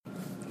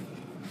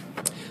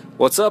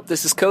What's up?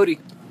 This is Cody.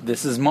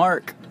 This is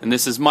Mark. And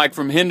this is Mike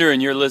from Hinder,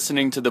 and you're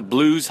listening to the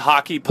Blues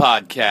Hockey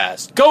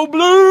Podcast. Go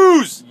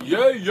Blues!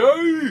 Yay,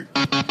 yay!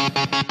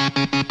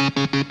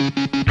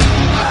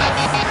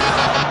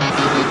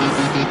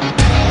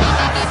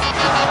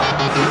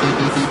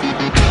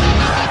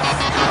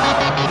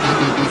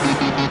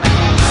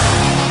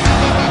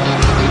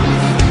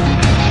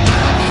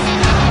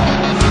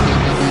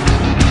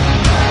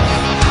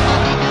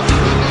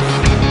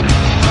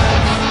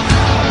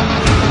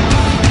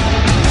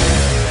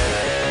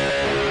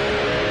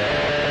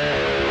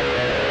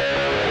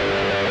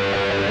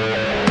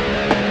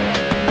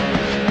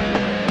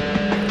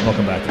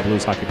 Welcome back to the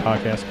Blues Hockey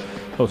Podcast.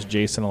 Host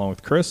Jason along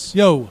with Chris.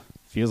 Yo.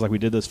 Feels like we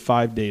did this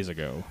 5 days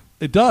ago.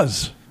 It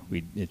does.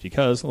 It's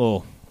because, a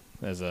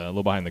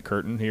little behind the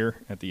curtain here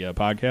at the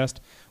podcast,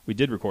 we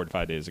did record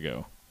 5 days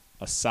ago.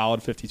 A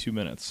solid 52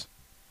 minutes.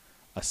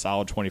 A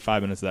solid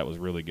 25 minutes of that was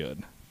really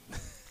good.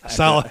 A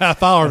solid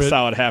half hour of it. A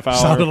solid half hour.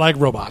 Sounded like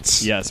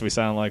robots. Yes, we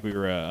sounded like we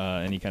were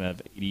any kind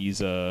of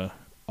 80s,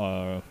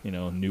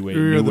 new wave.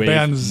 We were the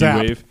band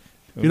Zap. New wave.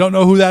 If you don't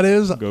know who that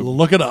is,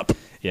 look it up.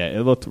 Yeah,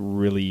 it looked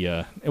really,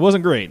 it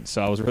wasn't great,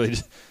 so I was really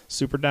just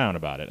super down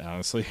about it,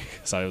 honestly.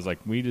 So I was like,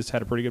 we just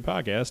had a pretty good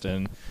podcast,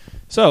 and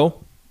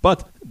so,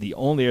 but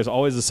there's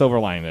always a silver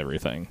lining to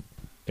everything.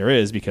 There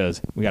is,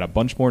 because we got a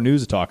bunch more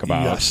news to talk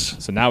about. Yes.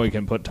 So now we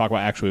can talk about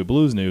actually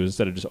Blues news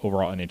instead of just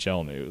overall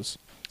NHL news.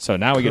 So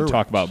now we get to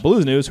talk about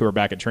Blues news, who are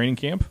back at training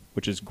camp,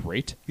 which is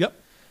great. Yep.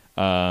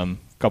 A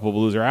couple of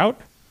Blues are out.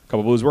 A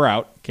couple of Blues were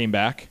out, came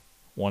back.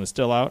 One is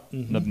still out.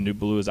 Another new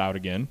Blue is out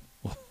again.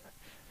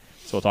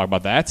 So we'll talk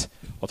about that.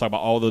 We'll talk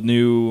about all the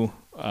new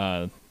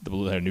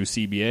new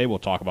CBA. We'll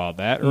talk about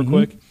that real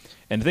quick.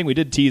 And the thing we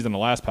did tease on the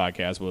last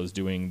podcast was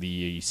doing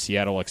the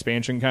Seattle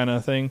expansion kind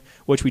of thing,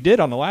 which we did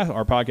on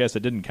our podcast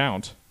that didn't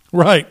count.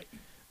 Right.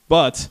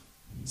 But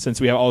since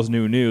we have all this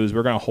new news,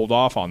 we're going to hold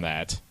off on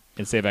that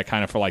and save that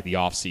kind of for like the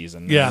off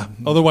season. Yeah.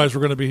 Otherwise,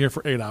 we're going to be here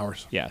for 8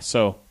 hours. Yeah.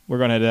 So we're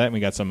going to do that. And we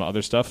got some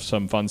other stuff,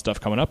 some fun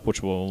stuff coming up,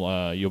 which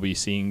you'll be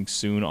seeing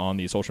soon on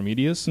the social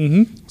medias.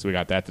 So we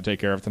got that to take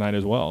care of tonight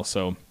as well.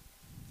 So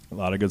a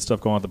lot of good stuff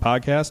going on with the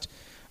podcast.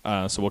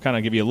 So we'll kind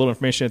of give you a little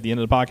information at the end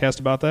of the podcast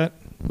about that.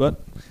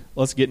 But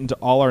let's get into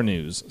all our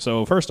news.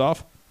 So first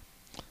off,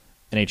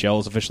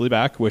 NHL is officially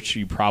back, which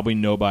you probably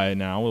know by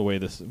now, by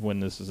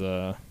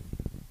the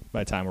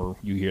time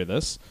you hear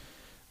this.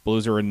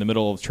 Blues are in the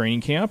middle of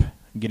training camp,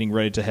 getting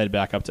ready to head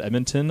back up to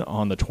Edmonton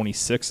on the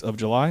 26th of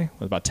July.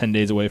 We're about 10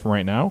 days away from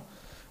right now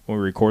when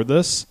we record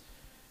this.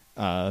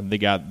 They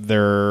got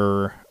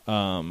their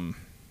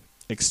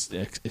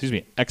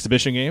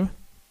exhibition game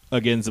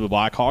against the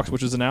Blackhawks,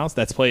 which was announced.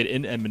 That's played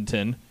in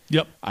Edmonton.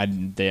 Yep.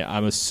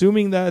 I'm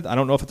assuming that, I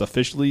don't know if it's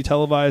officially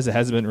televised. It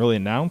hasn't been really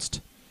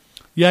announced.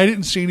 Yeah, I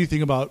didn't see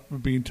anything about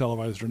it being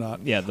televised or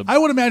not. Yeah, I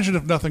would imagine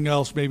if nothing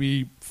else,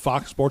 maybe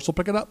Fox Sports will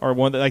pick it up. Or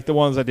the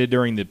ones I did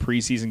during the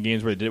preseason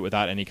games where they did it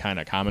without any kind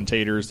of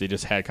commentators. They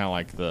just had kind of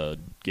like the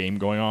game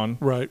going on.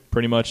 Right.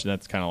 Pretty much. And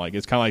that's kind of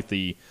like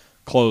the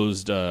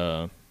closed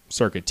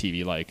circuit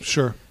TV. Like,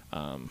 sure.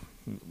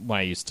 When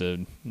I used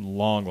to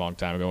long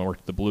time ago when I worked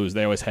at the Blues,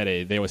 they always had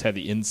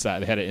the inside.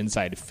 They had an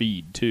inside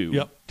feed too.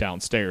 Yep.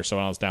 Downstairs. So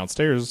when I was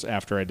downstairs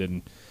after I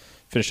didn't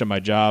finish up my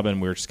job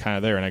and we were just kind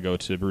of there, and I go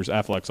to Bruce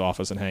Affleck's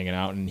office and hanging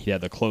out, and he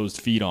had the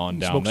closed feed on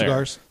down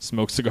there.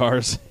 Smoked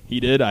cigars. He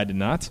did. I did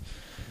not.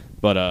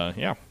 But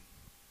yeah.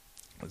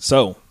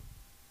 So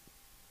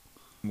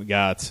we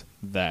got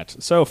that.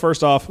 So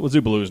first off, let's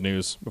do Blues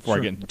news before I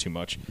get into too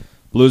much.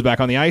 Blues back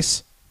on the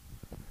ice.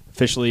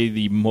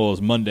 Officially,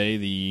 was Monday,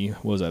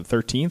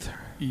 13th?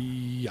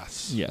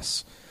 Yes.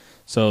 Yes.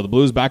 So the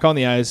Blues back on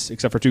the ice,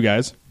 except for two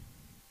guys,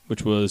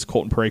 which was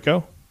Colton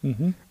Parayko,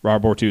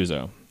 Robert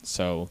Bortuzzo.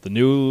 So the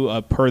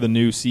new, per the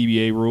new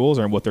CBA rules,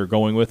 or what they're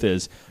going with,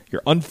 is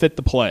you're unfit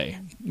to play.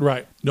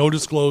 Right. No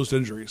disclosed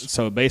injuries.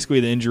 So basically,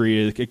 the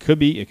injury it could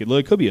be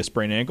a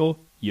sprained ankle.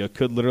 You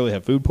could literally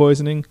have food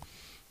poisoning.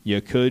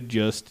 You could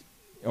you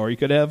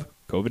could have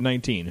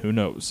COVID-19. Who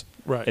knows?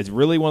 Right. It's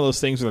really one of those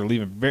things where they're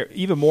leaving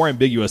even more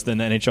ambiguous than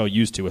the NHL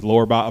used to with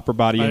upper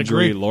body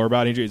injury, lower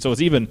body injury. So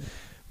it's even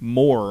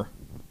more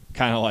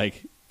kind of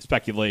like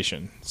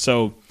speculation.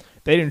 So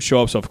they didn't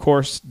show up. So, of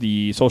course,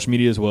 the social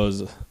medias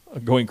was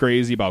going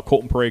crazy about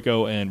Colton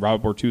Parayko and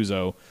Robert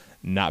Bortuzzo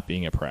not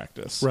being at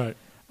practice. Right.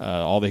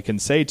 All they can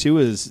say, too,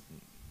 is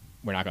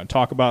we're not going to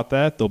talk about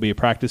that. There'll be a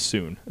practice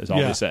soon, is all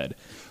they said.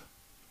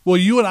 Well,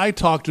 you and I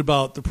talked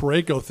about the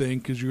Parayko thing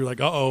because you were like,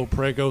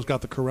 Parayko's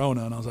got the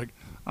corona. And I was like,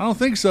 I don't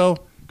think so,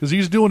 because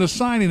he's doing a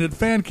signing at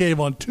Fan Cave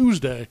on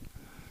Tuesday.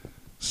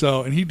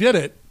 So, and he did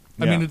it.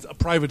 I mean, it's a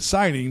private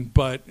signing,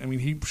 but I mean,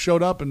 he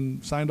showed up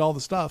and signed all the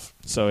stuff.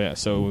 So yeah,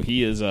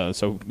 he is.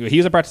 He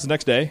was at practice the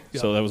next day.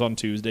 Yep. So that was on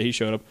Tuesday. He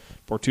showed up.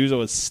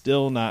 Bortuzzo is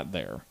still not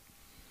there,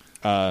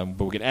 but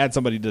we could add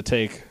somebody to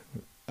take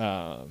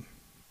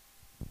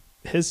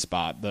his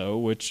spot though,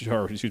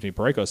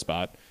 Parayko's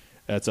spot.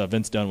 That's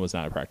Vince Dunn was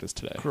not at practice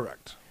today.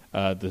 Correct.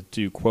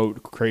 To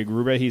quote Craig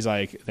Rube, he's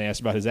like, they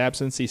asked about his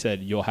absence. He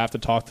said, "You'll have to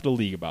talk to the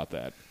league about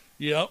that."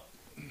 Yep.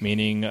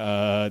 Meaning,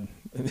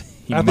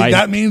 I think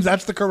that means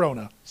that's the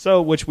corona.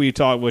 So, which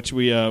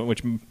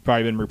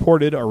probably been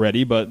reported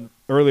already, but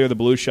earlier the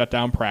Blues shut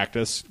down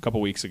practice a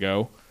couple weeks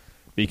ago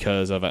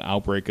because of an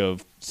outbreak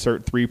of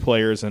 3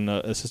 players and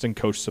the assistant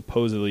coach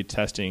supposedly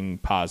testing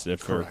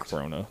positive for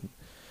corona.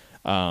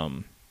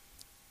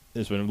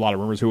 There's been a lot of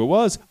rumors who it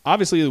was.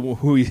 Obviously,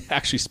 who we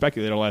actually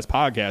speculated on the last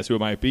podcast who it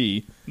might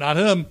be. Not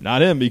him.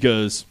 Not him,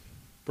 because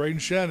Braden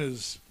Shen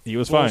he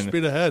was full fine.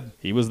 Speed ahead.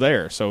 He was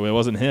there, so it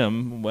wasn't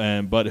him.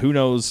 But who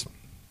knows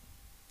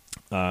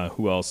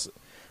who else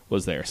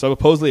was there? So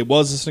supposedly it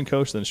was assistant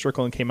coach. Then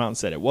Strickland came out and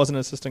said it wasn't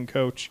assistant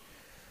coach.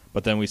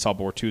 But then we saw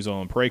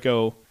Bortuzzo and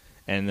Parayko,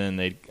 and then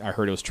I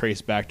heard it was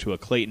traced back to a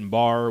Clayton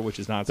Barr, which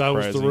is not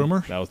surprising. That was the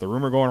rumor? That was the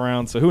rumor going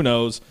around. So who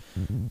knows?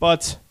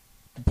 But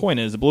the point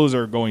is, the Blues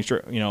are going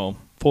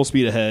full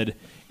speed ahead.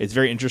 It's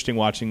very interesting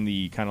watching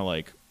the kind of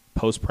like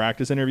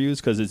post-practice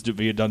interviews because it's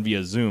done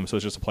via Zoom, so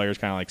it's just the players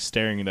kind of like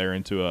staring there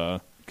into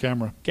a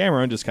camera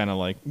and just kind of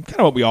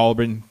what we all have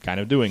been kind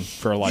of doing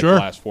for the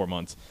last 4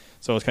 months.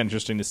 So it's kind of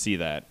interesting to see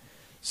that.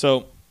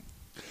 So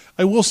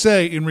I will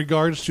say, in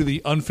regards to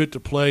the unfit to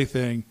play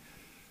thing,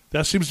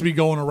 that seems to be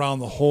going around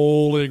the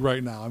whole league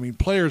right now. I mean,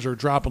 players are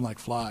dropping like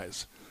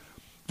flies.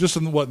 Just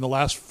in the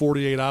last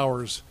 48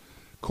 hours,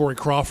 Corey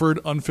Crawford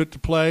unfit to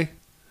play.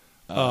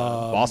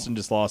 Boston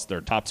just lost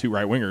their top 2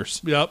 right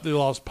wingers. Yep, they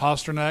lost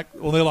Pasternak.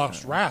 Well, they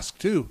lost Rask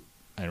too.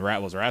 And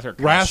Rask or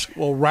Rask?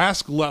 Well,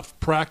 Rask left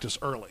practice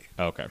early.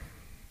 Okay.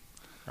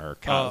 Or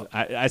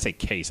I say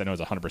Case. I know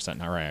it's 100%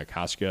 not right.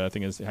 Koska, I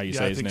think is how you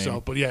say his name. I think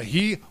so. But yeah,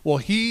 he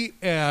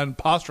and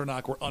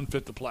Pasternak were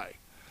unfit to play.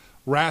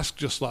 Rask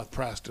just left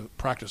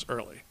practice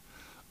early.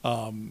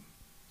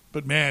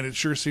 But man, it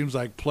sure seems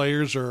like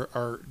players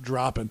are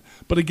dropping.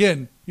 But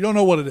again, you don't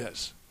know what it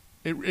is.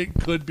 It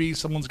could be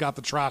someone's got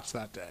the trots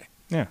that day.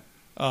 Yeah.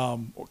 Or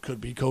it could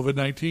be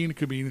COVID-19. It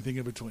could be anything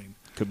in between.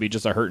 Could be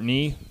just a hurt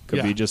knee.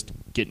 Could be just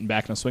getting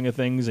back in the swing of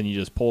things and you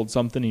just pulled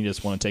something and you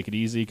just want to take it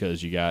easy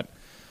because you got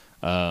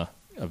a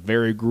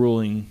very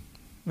grueling,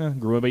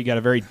 but you got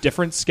a very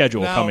different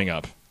schedule coming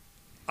up.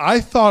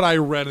 I thought I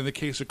read in the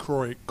case of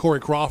Corey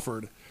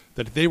Crawford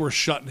that they were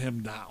shutting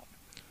him down,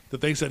 that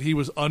they said he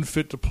was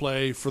unfit to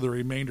play for the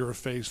remainder of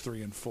Phase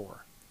 3 and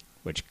 4.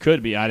 Which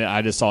could be.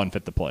 I just saw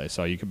unfit to play,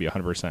 so you could be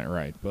 100%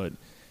 right. But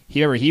he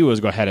had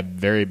a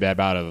very bad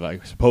bout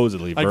of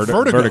supposedly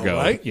vertigo,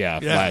 right? Yeah,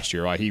 last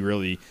year. He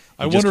really.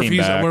 I wonder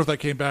if that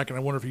came back, and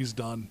I wonder if he's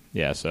done.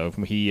 Yeah, so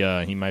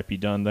he might be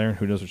done there.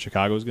 Who knows what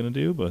Chicago is going to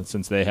do? But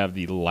since they have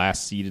the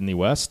last seed in the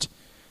West,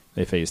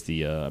 they face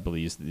I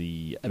believe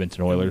the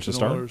Edmonton Oilers to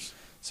start.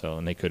 So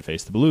and they could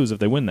face the Blues if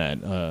they win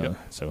that.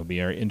 So it'll be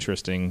very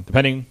interesting,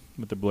 depending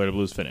what the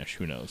Blues finish.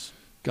 Who knows?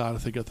 God,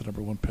 if they get the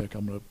number 1 pick,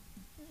 I'm going to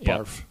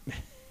barf.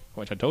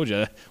 Which I told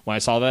you when I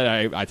saw that,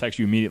 I texted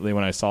you immediately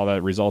when I saw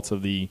that results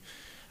of the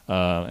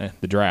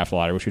draft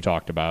lottery, which we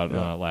talked about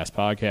last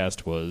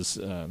podcast. Was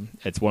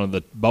it's one of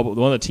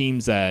the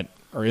teams that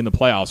are in the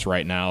playoffs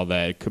right now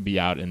that could be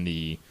out in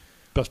the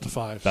best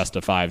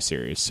of 5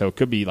 series. So it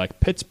could be like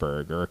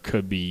Pittsburgh, or it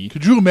could be.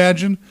 Could you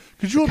imagine?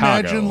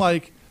 Chicago.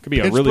 Could be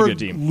Pittsburgh a really good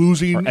team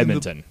losing or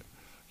Edmonton.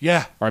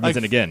 Or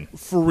Edmonton again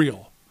for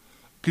real.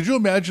 Could you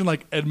imagine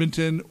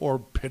Edmonton or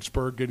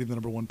Pittsburgh getting the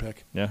number 1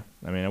 pick? Yeah,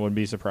 I mean I wouldn't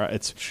be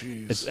surprised.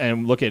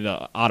 And look at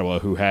Ottawa,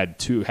 who had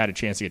a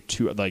chance to get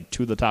two of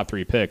the top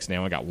 3 picks. And they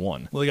only got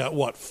 1. Well, they got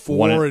what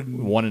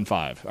 1 and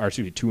 5, or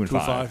excuse me, 2 and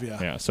 5.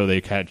 Yeah. So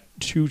they had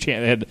 2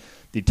 chances. They had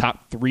the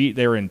top 3.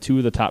 They were in 2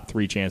 of the top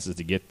 3 chances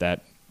to get the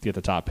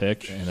top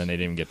pick, and then they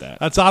didn't get that.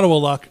 That's Ottawa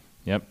luck.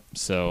 Yep.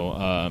 So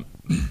a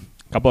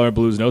couple other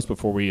Blues notes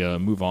before we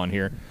move on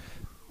here,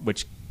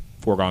 which.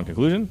 Foregone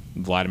conclusion,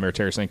 Vladimir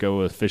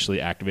Tarasenko officially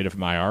activated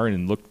from IR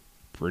and looked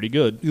pretty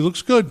good. He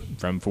looks good.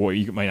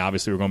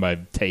 Obviously we're going by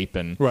tape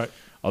and right.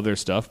 other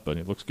stuff, but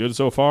it looks good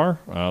so far.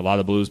 A lot of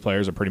the Blues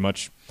players are pretty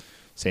much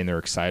saying they're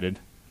excited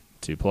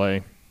to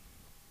play.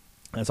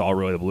 That's all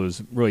really the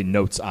Blues really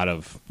notes out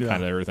of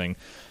kind of everything.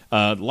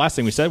 The last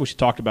thing we said, which we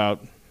talked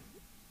about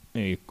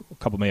maybe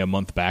a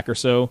month back or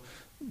so,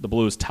 the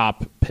Blues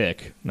top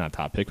prospect,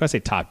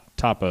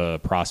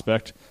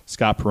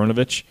 Scott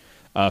Perunovich,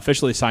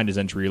 officially signed his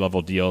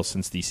entry-level deal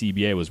since the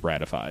CBA was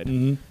ratified.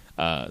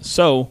 Mm-hmm.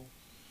 So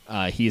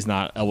he's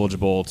not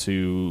eligible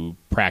to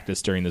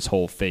practice during this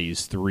whole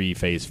Phase 3,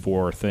 Phase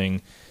 4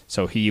 thing.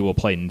 So he will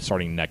play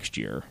starting next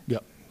year.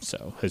 Yep.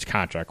 So his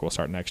contract will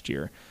start next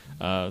year.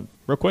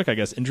 Real quick, I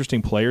guess,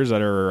 interesting players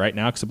that are right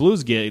now, because the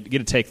Blues get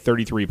to take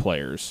 33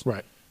 players.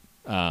 Right.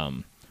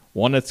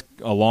 One that's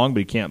along but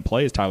he can't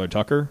play is Tyler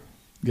Tucker,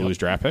 Blues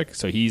draft pick.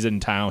 So he's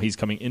in town. He's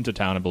coming into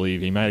town, I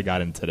believe. He might have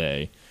got in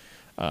today.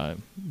 A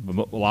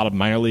lot of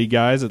minor league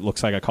guys. It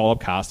looks like I call up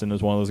Costin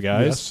as one of those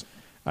guys. Yes.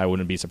 I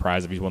wouldn't be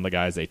surprised if he's one of the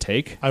guys they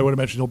take. I would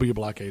imagine he'll be a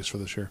black ace for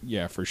this year.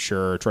 Yeah, for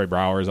sure. Troy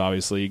Brouwer is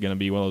obviously going to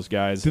be one of those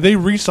guys. Did they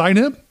re-sign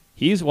him?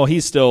 He's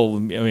still. I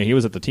mean, he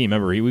was at the team.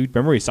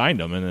 Remember he signed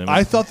him, and then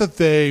I thought that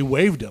they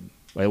waived him.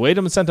 They weighed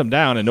him and sent him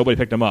down, and nobody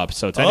picked him up.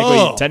 So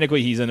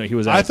technically, he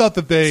was. I thought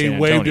that they San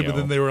waived him, Antonio. and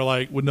then they were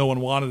like, when no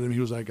one wanted him, he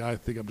was like, I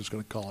think I'm just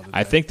going to call it.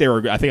 I think it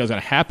was going to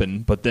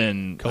happen, but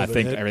then I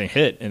think hit. everything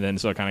hit, and then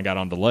so it kind of got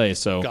on delay.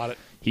 So Got it.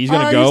 he's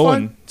going to All right, go, he's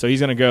fine. and so he's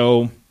going to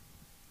go.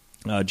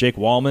 Jake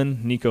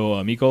Wallman,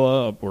 Nico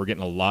Mikola, we're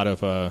getting a lot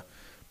of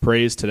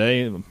praise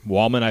today.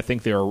 Wallman, I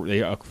think they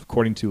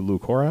according to Lou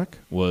Korak,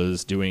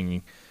 was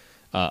doing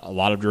a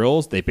lot of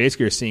drills. They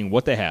basically are seeing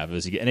what they have.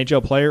 Is he an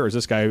NHL player, or is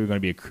this guy going to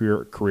be a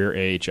career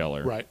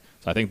AHLer? Right.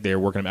 So I think they're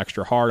working him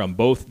extra hard on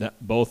both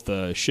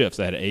shifts.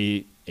 They had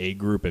A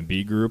group and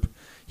B group.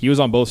 He was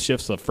on both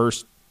shifts the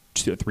first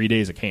 3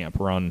 days of camp.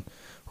 We're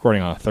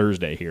recording on a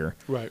Thursday here.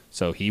 Right.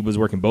 So he was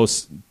working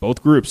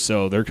both groups.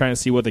 So they're trying to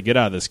see what they get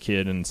out of this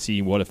kid and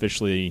see what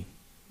officially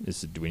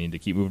is. Do we need to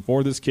keep moving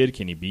forward with this kid?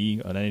 Can he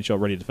be an NHL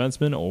ready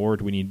defenseman, or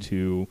do we need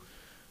to,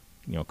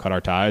 cut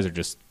our ties, or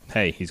just,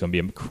 hey, he's going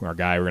to be our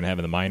guy we're going to have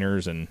in the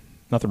minors, and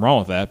nothing wrong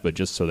with that, but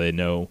just so they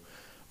know.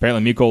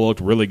 Apparently Mikko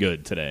looked really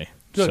good today.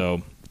 Good.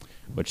 So,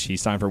 which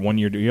he's signed for a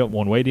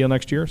one-way deal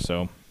next year,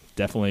 so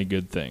definitely a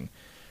good thing.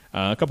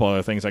 A couple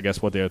other things, I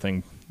guess. What the other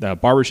thing?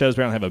 Barbashev's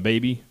apparently have a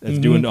baby that's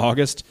due in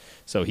August,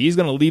 so he's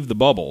going to leave the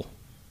bubble,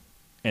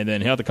 and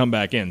then he'll have to come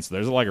back in. So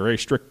there's like a very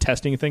strict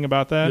testing thing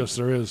about that. Yes,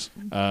 there is.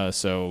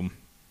 So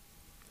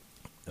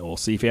we'll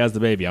see if he has the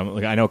baby.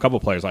 I know a couple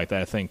players like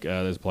that. I think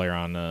there's a player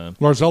on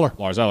Lars Eller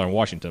in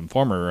Washington,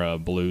 former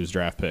Blues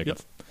draft pick. Yep.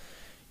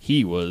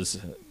 He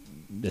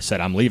said,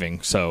 I'm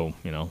leaving, so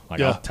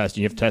I'll test.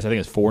 You have to test. I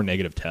think it's 4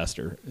 negative tests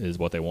is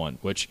what they want.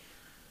 And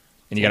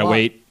you got to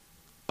wait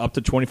up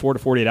to 24 to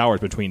 48 hours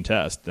between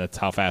tests. That's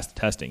how fast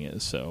the testing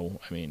is. So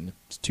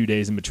it's 2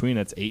 days in between.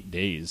 That's 8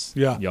 days.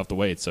 Yeah. You have to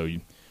wait. So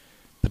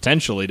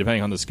potentially,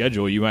 depending on the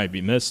schedule, you might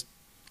be missed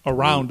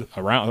around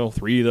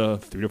 3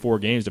 to 4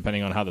 games,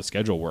 depending on how the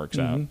schedule works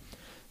out.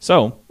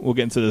 So we'll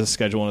get into the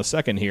schedule in a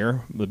second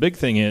here. The big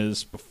thing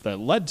is that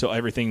led to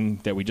everything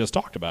that we just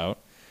talked about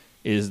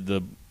is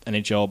the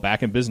NHL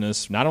back in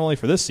business, not only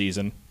for this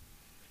season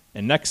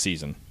and next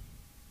season,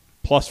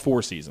 plus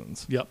 4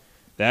 seasons. Yep.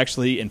 They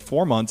actually, in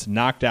 4 months,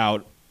 knocked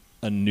out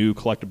a new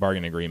collective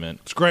bargaining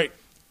agreement. It's great.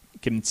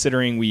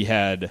 Considering we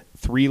had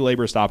 3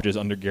 labor stoppages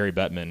under Gary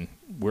Bettman,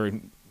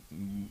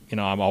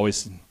 I'm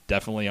always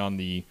definitely on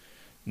the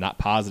not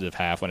positive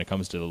half when it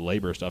comes to the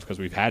labor stuff, because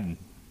we've had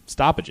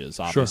stoppages,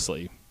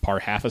 obviously. Sure.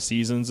 Half of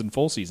seasons and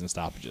full season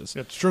stoppages.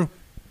 That's true.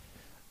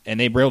 And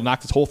they were able to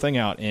knock this whole thing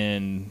out.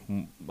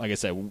 And like I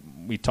said,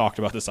 we talked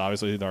about this,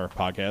 obviously, with our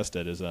podcast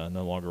that is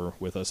no longer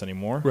with us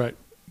anymore. Right.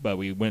 But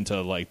we went to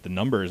the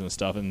numbers and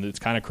stuff, and it's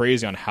kind of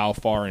crazy on how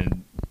far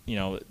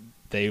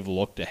they've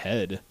looked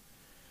ahead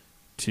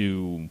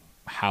to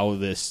how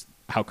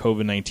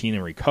COVID-19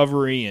 and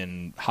recovery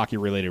and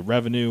hockey-related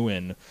revenue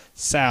and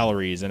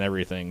salaries and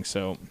everything.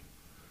 So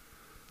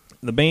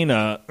the main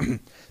the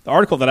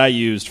article that I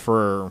used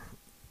for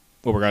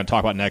what we're going to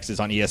talk about next is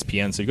on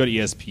ESPN. So you go to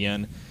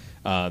ESPN.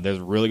 There's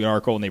a really good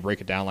article, and they break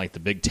it down like the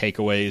big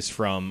takeaways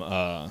from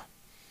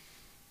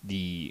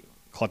the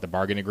collective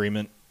bargain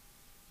agreement.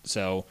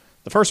 So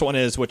the first one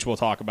is, which we'll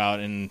talk about,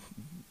 and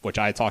which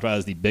I talked about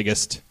as the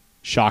biggest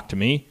shock to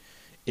me,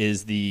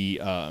 is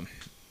the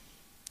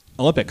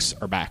Olympics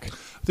are back.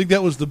 I think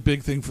that was the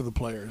big thing for the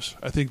players.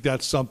 I think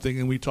that's something,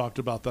 and we talked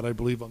about that, I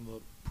believe, on the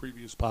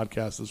previous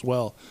podcast as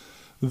well,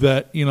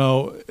 that,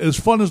 as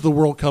fun as the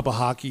World Cup of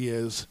hockey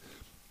is,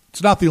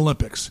 it's not the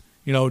Olympics.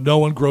 No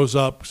one grows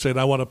up saying,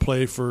 I want to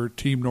play for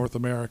Team North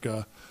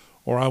America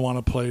or I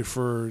want to play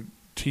for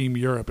Team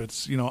Europe.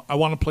 It's, I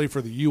want to play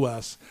for the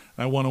U.S.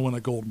 and I want to win a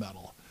gold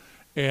medal.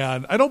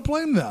 And I don't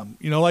blame them.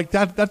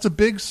 That's a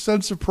big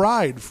sense of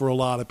pride for a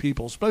lot of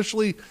people,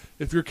 especially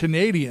if you're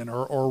Canadian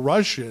or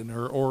Russian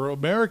or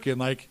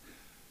American.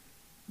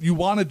 You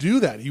want to do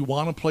that. You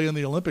want to play in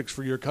the Olympics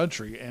for your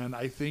country. And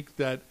I think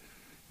that,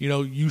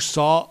 you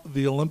saw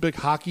the Olympic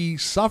hockey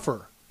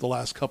suffer the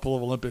last couple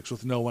of Olympics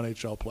with no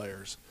NHL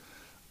players.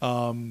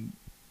 I'm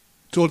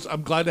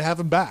glad to have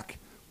him back.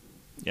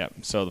 Yeah.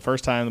 So the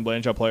first time the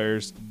NHL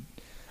players,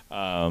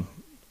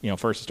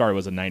 first started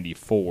was in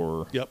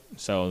 '94. Yep.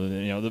 So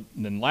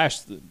then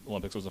last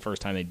Olympics was the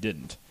first time they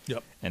didn't.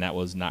 Yep. And that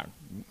was not,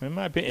 in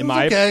my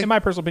okay. in my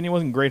personal opinion,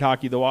 wasn't great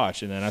hockey to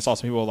watch. And then I saw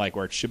some people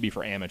where it should be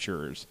for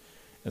amateurs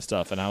and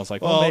stuff, and I was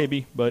like, well,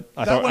 maybe. But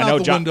I know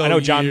John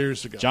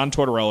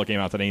Tortorella came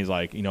out today. And he's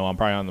like, I'm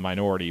probably on the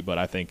minority, but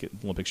I think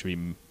Olympics should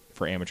be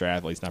for amateur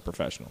athletes, not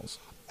professionals.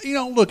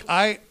 Look,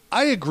 I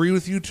agree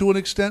with you to an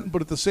extent,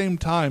 but at the same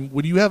time,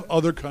 when you have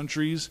other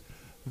countries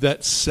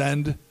that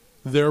send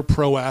their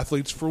pro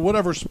athletes for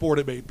whatever sport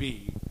it may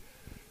be,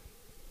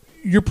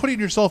 you're putting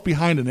yourself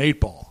behind an 8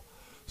 ball.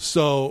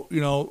 So,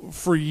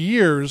 for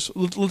years,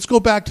 let's go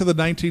back to the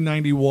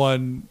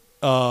 1991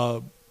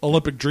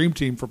 Olympic Dream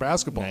Team for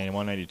basketball.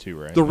 91, 92,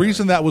 right? The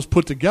reason that was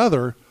put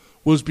together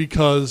was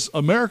because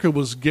America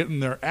was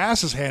getting their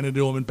asses handed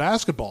to them in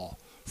basketball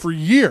for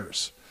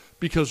years,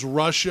 because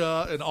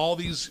Russia and all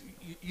these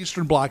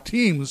Eastern Bloc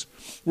teams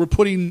were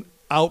putting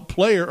out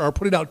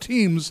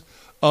teams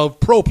of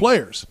pro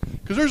players,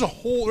 because there's a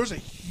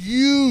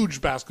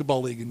huge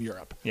basketball league in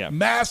Europe. Yeah.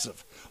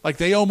 Massive. Like,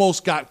 they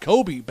almost got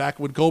Kobe back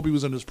when Kobe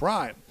was in his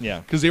prime. Yeah.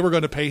 Because they were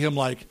going to pay him,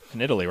 like,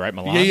 In Italy, right?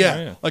 Milan?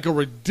 yeah, like a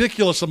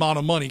ridiculous amount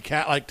of money,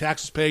 like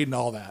taxes paid and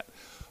all that.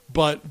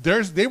 But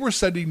they were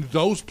sending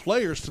those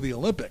players to the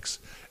Olympics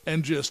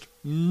and just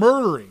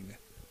murdering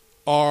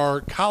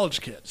our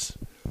college kids.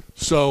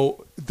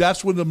 So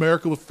that's when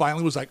America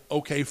finally was like,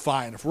 okay,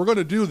 fine. If we're going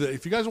to do this,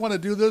 if you guys want to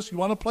do this, you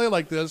want to play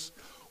like this,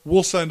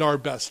 we'll send our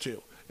best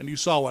too. And you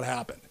saw what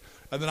happened.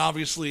 And then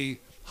obviously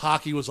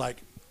hockey was like,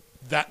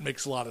 that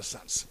makes a lot of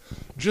sense.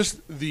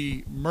 Just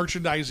the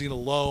merchandising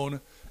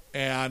alone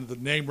and the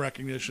name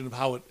recognition of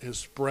how it has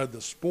spread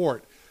the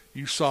sport,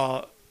 you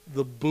saw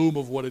the boom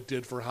of what it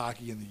did for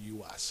hockey in the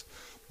U.S.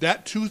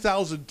 That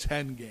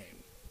 2010 game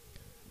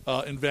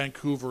in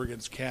Vancouver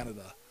against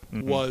Canada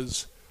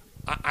was,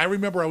 I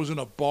remember I was in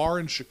a bar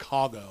in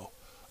Chicago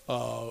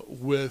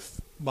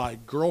with my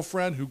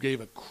girlfriend who gave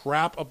a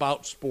crap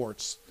about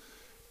sports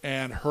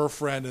and her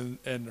friend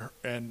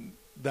and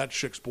that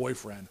chick's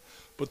boyfriend.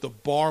 But the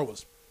bar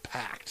was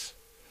packed.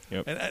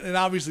 Yep. And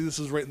obviously this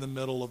is right in the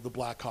middle of the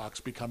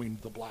Blackhawks becoming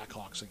the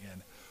Blackhawks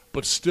again.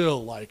 But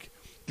still, like,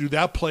 dude,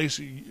 that place,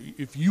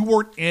 if you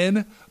weren't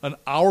in an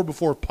hour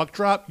before puck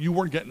drop, you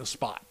weren't getting a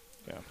spot.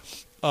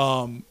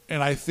 Yeah.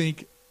 And I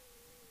think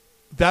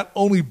that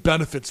only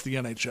benefits the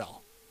NHL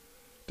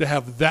to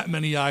have that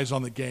many eyes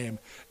on the game.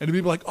 And to be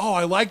like, oh,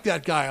 I like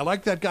that guy. I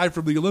like that guy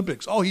from the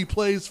Olympics. Oh, he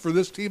plays for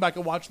this team. I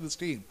can watch this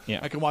team. Yeah.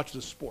 I can watch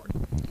this sport.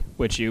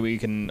 Which we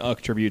can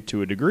attribute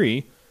to a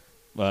degree,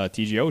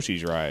 TG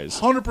Oshie's rise.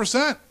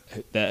 100%.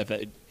 That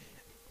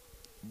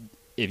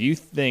if you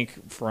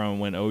think from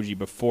when OG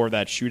before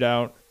that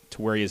shootout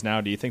to where he is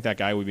now, do you think that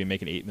guy would be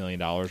making $8 million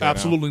right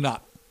Absolutely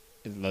not. now?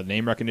 The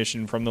name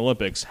recognition from the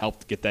Olympics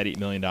helped get that $8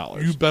 million.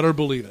 You better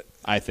believe it.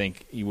 I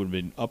think he would have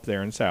been up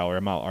there in salary.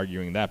 I'm not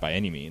arguing that by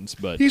any means,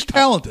 but He's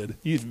talented.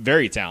 he's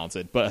very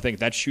talented. But I think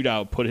that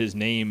shootout put his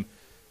name.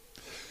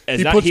 As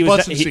He not, puts he was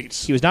butts not- in he-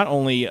 seats. He was not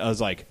only as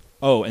like,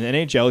 oh, in the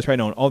NHL, he's probably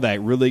known. Oh, that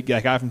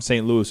guy from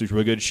St. Louis who's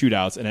really good at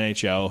shootouts in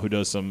NHL, who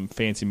does some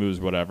fancy moves,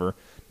 whatever.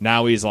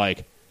 Now he's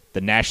like the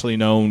nationally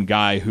known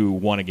guy who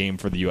won a game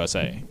for the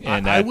USA,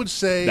 and I would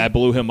say that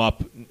blew him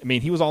up. I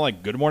mean, he was all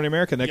like, "Good Morning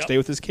America" the next Yep. day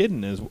with his kid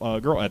and his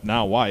girl,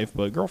 now wife,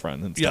 but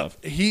girlfriend and yeah, stuff.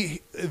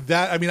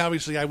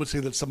 obviously I would say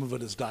that some of it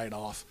has died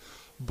off.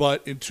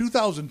 But in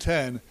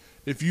 2010,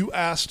 if you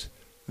asked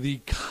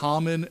the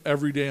common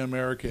everyday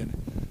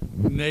American,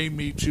 name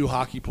me two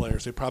hockey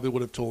players, they probably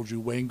would have told you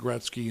Wayne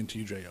Gretzky and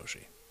TJ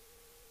Oshie.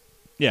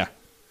 Yeah,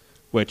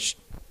 which,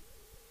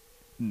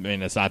 I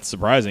mean, it's not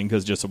surprising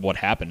because just of what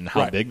happened and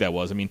how Right. big that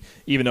was. I mean,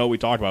 even though we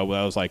talked about it,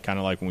 that was like kind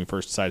of like when we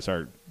first decided to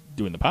start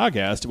doing the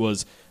podcast,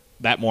 was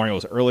that morning, it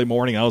was early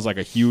morning. That was like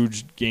a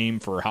huge game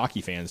for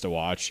hockey fans to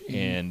watch,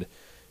 and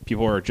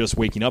people were just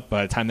waking up.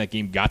 By the time that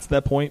game got to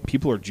that point,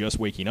 people are just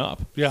waking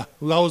up. Yeah,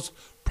 well, that was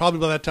probably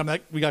by that time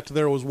that we got to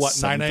there was what,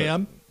 9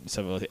 a.m.?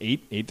 8:30.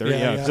 Yeah, Yeah,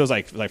 yeah. So it was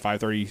like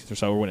 5:30 or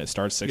so when it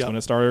starts, 6 Yep. when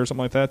it started or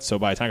something like that. So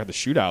by the time I got the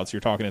shootouts, you're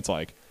talking it's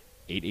like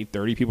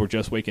 8:30. People are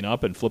just waking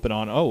up and flipping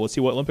on. Oh, let's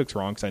see what Olympics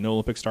are on because I know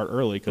Olympics start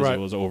early because Right.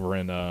 it was over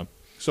in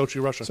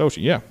Sochi, Russia.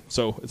 Sochi. Yeah,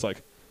 so it's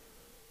like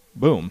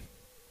boom.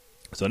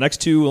 So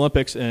next two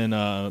Olympics in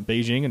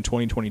Beijing in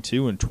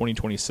 2022 and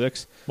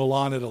 2026.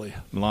 Milan, Italy.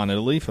 Milan,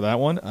 Italy for that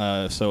one.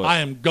 So I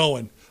am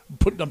going.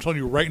 I'm telling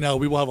you right now,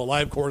 we will have a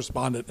live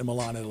correspondent in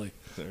Milan, Italy.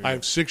 There you I go.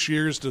 have 6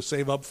 years to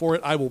save up for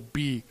it. I will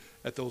be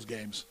at those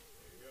games.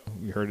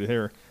 you heard it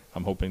here.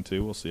 I'm hoping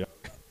to. We'll see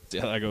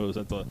how that goes.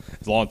 It's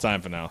a long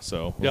time from now.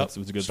 So it's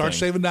a good Start thing.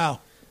 saving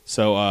now,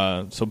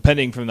 So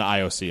pending from the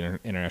IOC,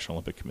 International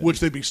Olympic Committee. which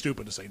they'd be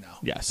stupid to say now.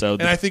 Yeah, so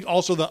And I think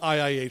also the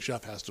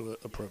IIHF has to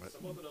approve it.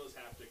 both of those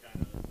have to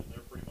kind of,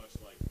 they're pretty much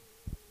like,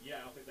 yeah,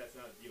 I don't think that's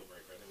not a deal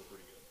breaker. I think we're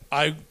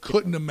pretty good. I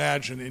couldn't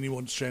imagine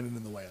anyone standing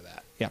in the way of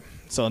that. Yeah.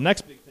 So the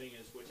next Big thing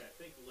is, which I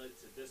think led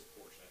to this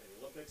portion. I think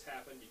the Olympics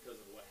happened because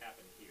of what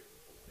happened here.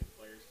 I think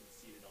players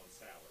conceded on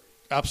salary.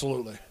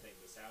 Absolutely. I think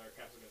the salary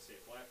caps are going to stay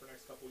flat for the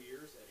next couple of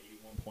years at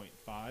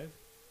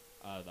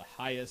 1.5, the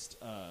highest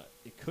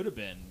it could have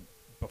been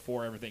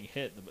before everything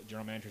hit. The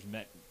general managers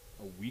met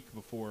a week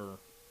before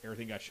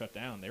everything got shut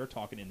down. They were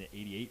talking in the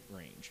 88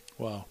 range,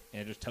 Wow.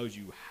 and it just tells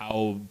you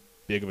how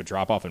big of a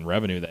drop off in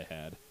revenue they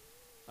had.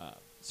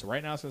 So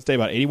right now it's going to stay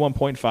about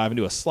 81.5 and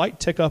do a slight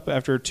tick up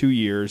after 2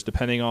 years,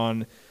 depending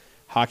on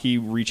hockey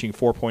reaching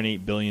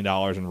 $4.8 billion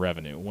in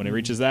revenue. When it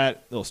reaches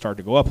that, it'll start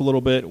to go up a little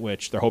bit,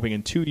 which they're hoping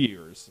in 2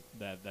 years.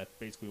 That's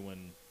basically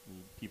when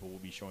people will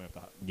be showing up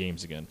to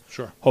games again.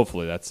 Sure.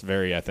 Hopefully. That's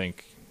very, I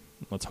think,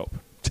 let's hope.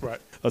 Right.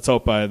 Let's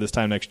hope by this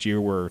time next year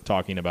we're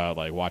talking about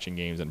like watching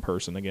games in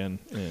person again.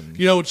 And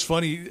You know, it's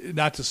funny,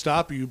 not to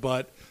stop you,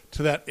 but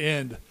to that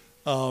end,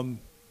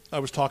 I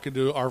was talking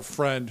to our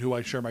friend who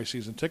I share my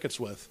season tickets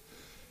with,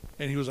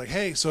 and he was like,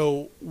 hey,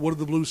 so what are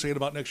the Blues saying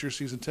about next year's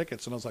season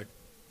tickets? And I was like,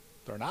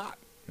 they're not.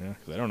 yeah,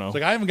 'cause I don't know. It's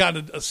like, I haven't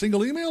gotten a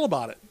single email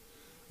about it. I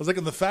was like,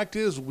 and the fact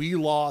is, we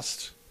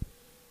lost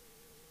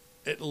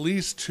at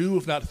least 2,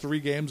 if not 3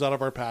 games out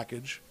of our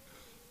package.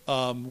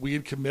 We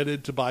had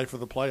committed to buy for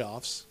the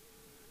playoffs.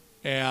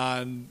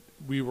 and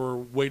we were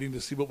waiting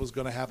to see what was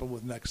going to happen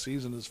with next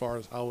season as far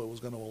as how it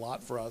was going to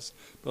allot for us.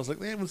 But I was like,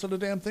 they haven't said a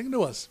damn thing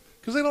to us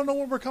because they don't know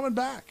when we're coming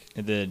back.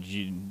 And did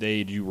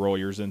you roll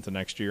yours into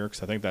next year?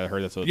 Because I think that I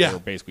heard that's what Yeah. they were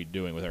basically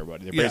doing with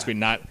everybody. They're Yeah. basically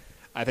not.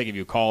 I think if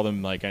you call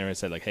them, like I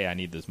said, like, hey, I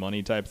need this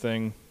money type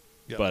thing.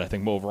 Yep. But I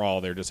think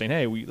overall they're just saying,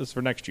 hey, this is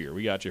for next year.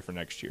 We got you for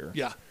next year.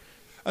 Yeah.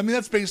 I mean,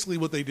 that's basically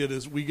what they did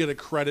is we get a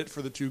credit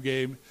for the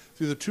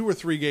 2 or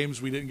 3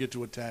 games we didn't get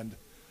to attend.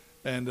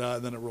 And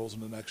then it rolls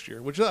into next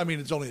year, which, I mean,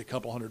 it's only a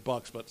couple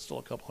 $100, but still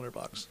a couple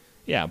 $100.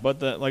 Yeah,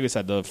 but like I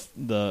said,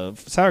 the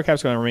salary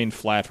cap's going to remain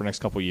flat for the next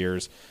couple of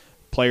years.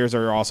 Players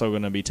are also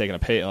going to be taking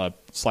a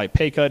slight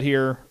pay cut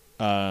here.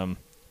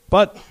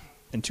 But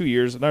in 2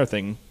 years, another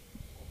thing,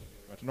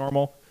 back to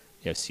normal,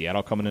 you have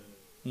Seattle coming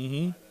in.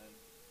 Mm-hmm. You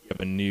have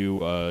a new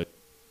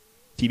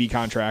TV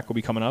contract will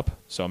be coming up,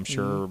 so I'm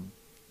sure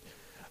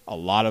a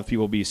lot of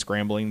people will be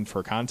scrambling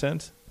for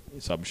content.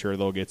 So I'm sure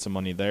they'll get some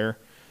money there.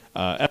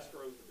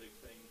 Escrow is the big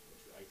thing, which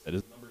like I said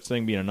is a numbers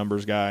thing. Being a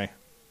numbers guy,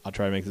 I'll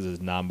try to make this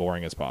as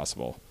non-boring as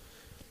possible.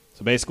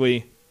 So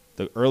basically,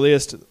 the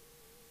earliest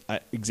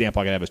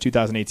example I could have is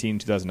 2018,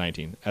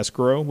 2019.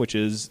 Escrow, which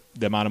is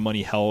the amount of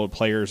money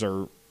players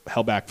are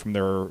held back from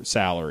their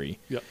salary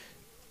Yep.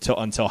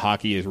 until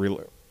hockey is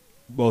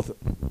both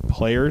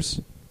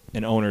players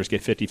and owners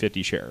get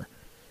 50-50 share.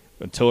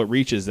 Until it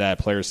reaches that,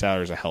 players'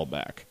 salaries are held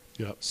back.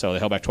 Yep. So they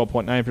held back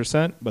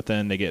 12.9%, but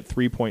then they get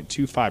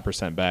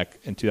 3.25% back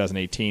in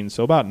 2018,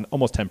 so about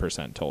almost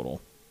 10%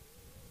 total.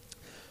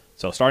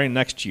 So starting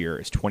next year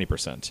is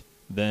 20%.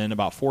 Then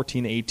about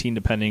 14 to 18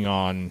 depending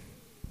on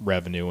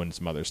revenue and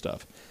some other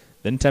stuff.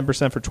 Then 10%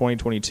 for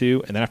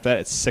 2022, and then after that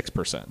it's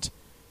 6%.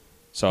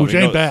 So Which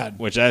ain't bad.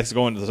 Which that's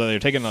going. So they're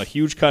taking a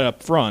huge cut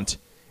up front.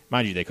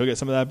 Mind you, they could get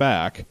some of that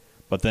back,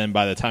 but then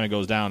by the time it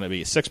goes down, it'd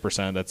be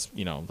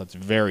 6%. That's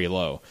very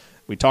low.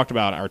 We talked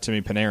about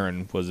Artemi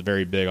Panarin was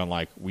very big on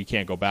like we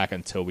can't go back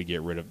until we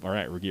get rid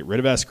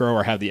of escrow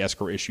or have the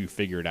escrow issue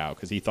figured out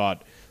because he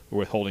thought we're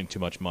withholding too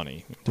much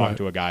money. Talking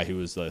to a guy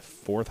who is the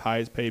 4th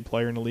highest paid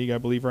player in the league, I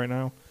believe, right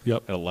now.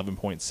 Yep. At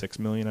 $11.6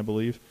 million, I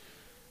believe.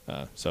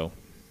 So,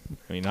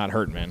 I mean, not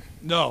hurting, man.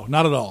 No,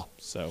 not at all.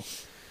 So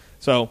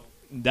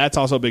that's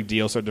also a big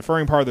deal. So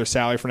deferring part of their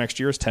salary for next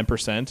year is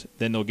 10%.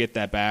 Then they'll get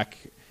that back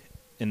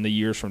in the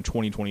years from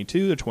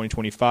 2022 to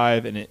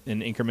 2025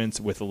 in increments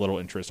with a little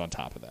interest on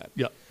top of that.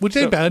 Yeah, which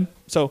ain't bad.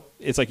 So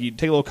it's like you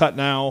take a little cut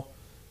now,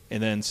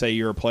 and then say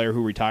you're a player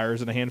who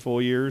retires in a handful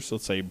of years.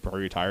 Let's say he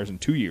retires in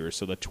 2 years.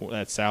 So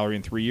that salary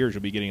in 3 years,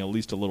 you'll be getting at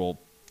least a little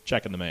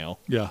check in the mail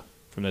Yeah.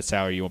 from the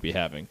salary you won't be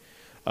having.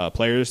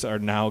 Players are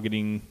now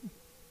getting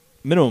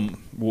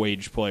minimum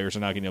wage players are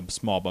now getting a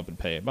small bump in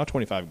pay, about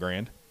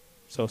 $25,000.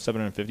 So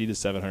 $750 to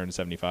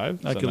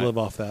 $775. I could live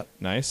off that.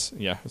 Nice,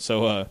 yeah.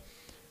 So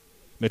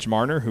Mitch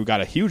Marner, who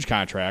got a huge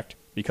contract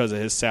because of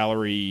his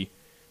salary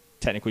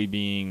technically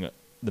being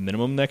the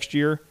minimum next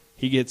year,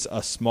 he gets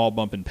a small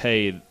bump in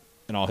pay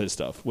and all his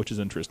stuff, which is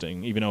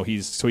interesting. Even though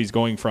he's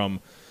going from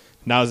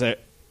now his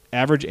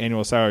average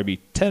annual salary would be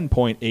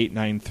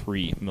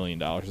 $10.893 million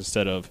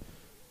instead of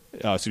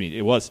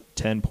it was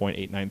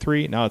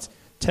 $10.893. Now it's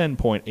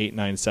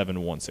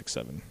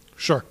 $10.897167.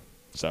 Sure.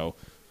 So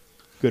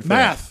good for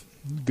Math. him.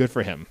 Good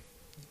for him.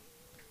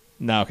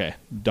 Now, okay,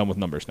 done with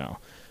numbers now.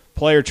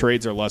 Player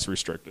trades are less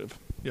restrictive.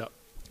 Yeah.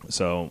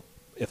 So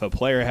if a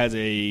player has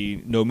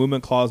a no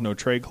movement clause, no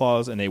trade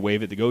clause, and they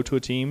waive it to go to a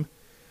team,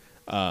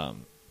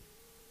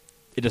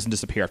 it doesn't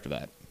disappear after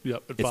that.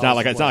 Yep. It's not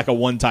like a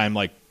one time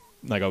like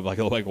a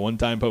one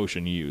time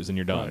potion you use and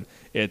you're done. Right.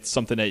 It's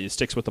something that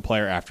sticks with the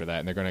player after that,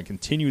 and they're going to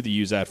continue to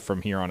use that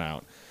from here on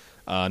out.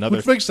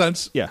 Which makes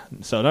sense. Yeah.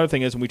 So another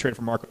thing is when we traded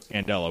for Marco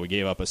Scandella, we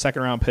gave up a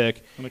 2nd round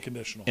pick And a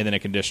conditional. and then a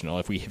conditional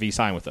if he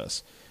signed with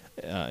us.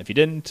 If he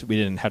didn't, we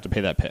didn't have to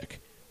pay that pick.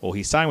 Well,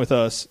 he signed with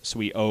us, so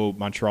we owe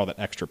Montreal that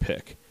extra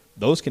pick.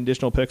 Those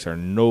conditional picks are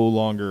no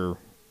longer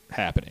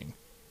happening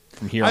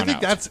from here on out. I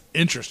think that's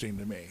interesting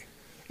to me.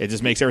 It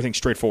just makes everything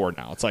straightforward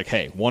now. It's like,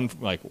 hey,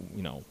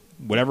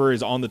 whatever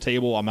is on the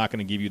table, I'm not going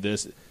to give you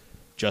this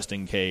just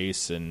in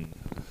case. And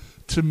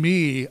To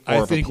me, or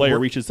I if think a player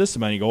reaches this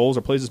many goals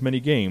or plays this many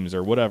games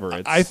or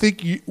whatever. I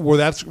think where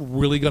that's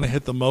really going to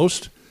hit the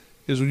most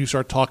is when you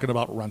start talking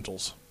about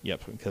rentals.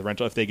 Yep, because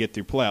rental if they get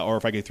through playoff, or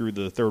if I get through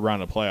the 3rd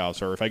round of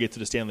playoffs, or if I get to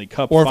the Stanley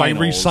Cup, Or finals, if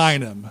I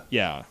re-sign him.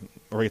 yeah,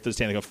 or I get to the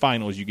Stanley Cup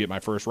Finals, you get my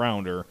first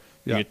rounder.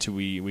 Yeah.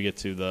 We get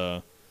to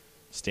the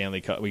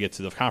Stanley Cup, we get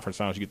to the conference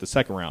finals, you get the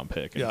 2nd round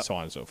pick, and Yeah. so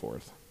on and so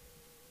forth.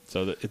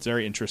 So it's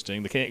very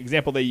interesting. The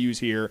example they use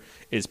here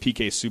is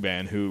PK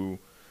Subban, who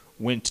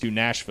went to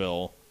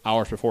Nashville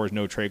hours before his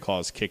no trade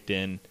clause kicked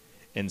in,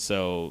 and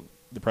so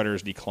the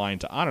Predators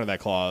declined to honor that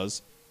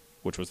clause,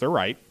 which was their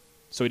right.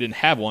 So he didn't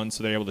have one,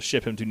 so they were able to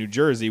ship him to New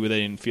Jersey where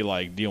they didn't feel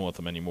like dealing with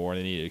him anymore.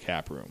 They needed a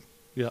cap room.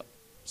 Yep.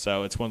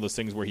 So it's one of those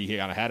things where he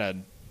kind of had a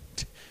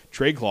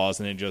trade clause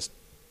and it just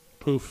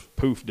poof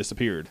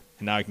disappeared.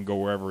 And now he can go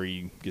wherever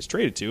he gets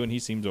traded to, and he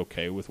seems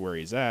okay with where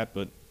he's at.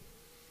 But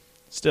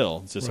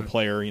still, it's just Right. a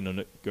player,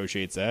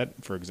 negotiates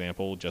that. For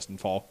example, Justin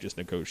Falk just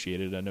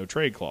negotiated a no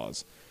trade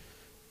clause.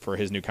 for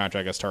his new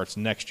contract that starts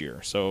next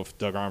year. So if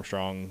Doug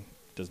Armstrong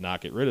does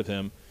not get rid of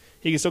him,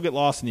 he can still get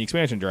lost in the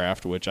expansion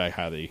draft, which I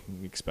highly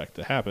expect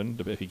to happen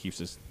if he keeps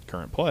his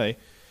current play.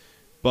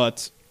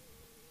 But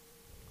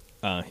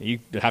you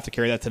have to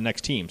carry that to the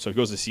next team. So if he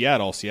goes to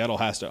Seattle, Seattle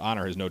has to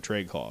honor his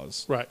no-trade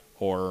clause. Right.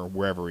 Or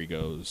wherever he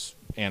goes,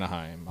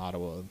 Anaheim,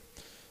 Ottawa,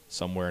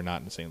 somewhere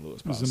not in St.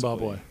 Louis, possibly.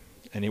 Zimbabwe.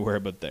 Anywhere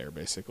but there,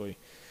 basically.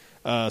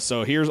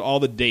 So here's all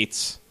the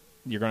dates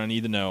you're going to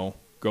need to know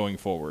going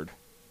forward.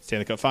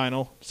 Stanley Cup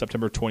Final,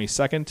 September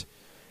 22nd,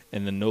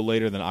 and then no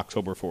later than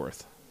October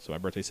 4th. So my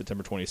birthday's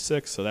September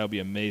 26th, so that would be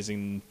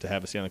amazing to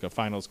have a Stanley Cup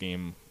Finals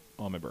game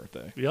on my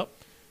birthday. Yep.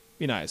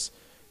 Be nice.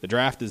 The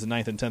draft is the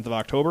 9th and 10th of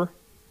October.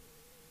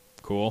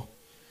 Cool.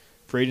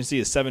 Free agency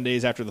is 7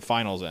 days after the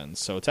finals ends.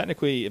 So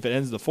technically, if it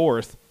ends the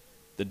 4th,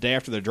 the day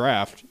after the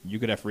draft, you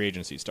could have free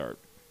agency start.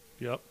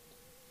 Yep.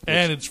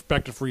 And it's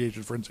back to free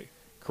agent frenzy.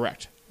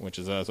 Correct. Which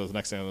is so the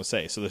next thing I'm going to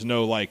say. So there's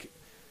no, like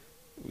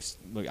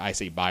I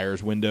say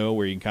buyer's window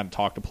where you can kind of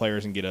talk to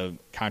players and get a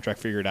contract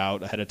figured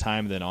out ahead of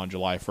time. Then on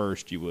July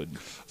 1st, you would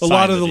A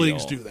lot of the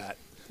leagues do that.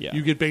 Yeah.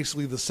 You get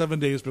basically the 7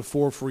 days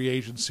before free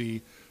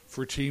agency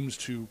for teams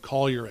to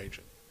call your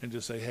agent and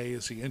just say, hey,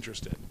 is he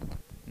interested?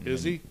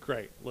 Is he?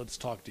 Great. Let's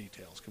talk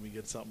details. Can we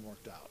get something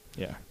worked out?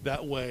 Yeah.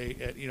 That way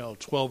at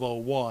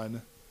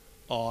 12:01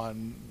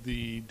 on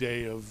the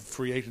day of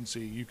free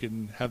agency, you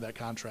can have that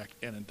contract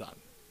in and done.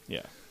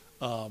 Yeah.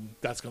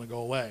 That's going to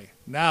go away.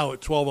 Now at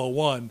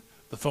 12:01,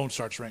 the phone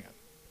starts ringing.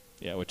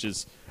 Yeah, which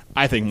is,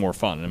 I think, more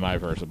fun in my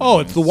personal Oh,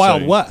 opinion. it's the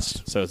Wild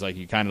West. So it's like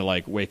you kind of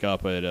like wake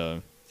up at,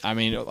 it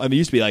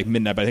used to be like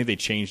midnight, but I think they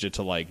changed it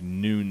to like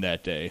noon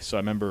that day. So I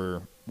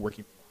remember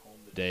working from home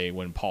the day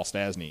when Paul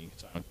Stastny,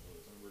 so we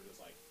were just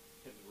like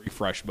hitting the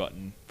refresh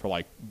button for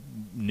like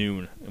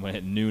noon. And when I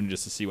hit noon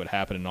just to see what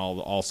happened, and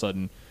all of a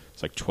sudden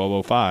it's like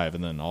 12:05,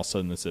 and then all of a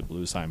sudden it said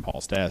blue sign Paul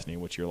Stastny,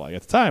 which you're like,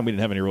 at the time we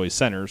didn't have any really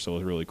centers, so it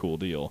was a really cool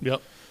deal.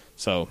 Yep.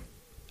 So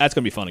that's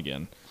going to be fun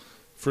again.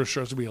 For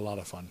sure, it's going to be a lot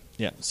of fun.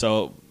 Yeah,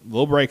 so a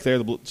little break there.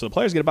 So the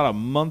players get about a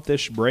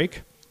month-ish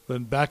break.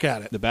 Then back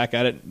at it. They're back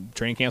at it.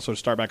 Training camps will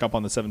start back up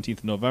on the 17th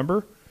of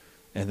November,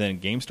 and then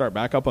games start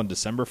back up on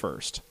December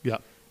 1st. Yeah.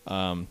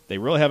 They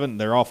really haven't.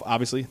 They're off.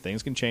 Obviously,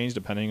 things can change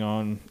depending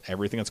on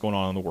everything that's going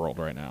on in the world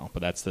right now. But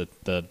that's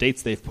the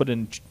dates they've put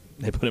in.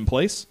 They put in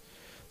place.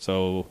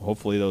 So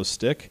hopefully those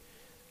stick.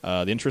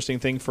 The interesting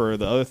thing for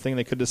the other thing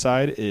they could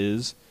decide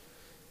is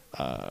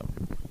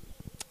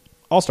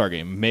All-Star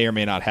game may or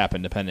may not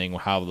happen depending on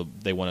how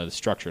they want to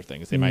structure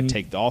things. They might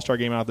take the All-Star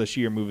game out this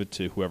year, move it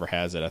to whoever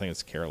has it. I think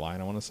it's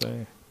Carolina, I want to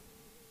say.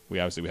 We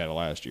had it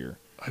last year.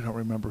 I don't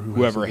remember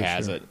whoever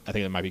has it. I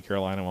think it might be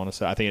Carolina, I want to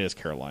say. I think it is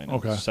Carolina.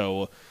 Okay.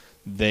 So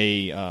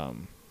they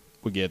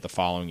would get it the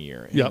following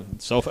year. Yep.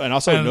 And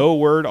also no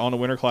word on the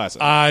Winter Classic.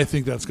 I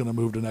think that's going to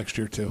move to next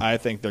year, too. I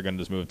think they're going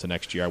to just move it to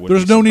next year.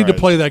 There's no need to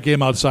play that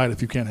game outside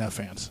if you can't have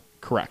fans.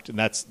 Correct, and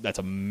that's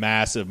a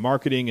massive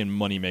marketing and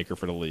moneymaker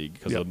for the league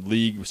because the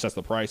league sets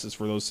the prices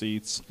for those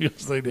seats.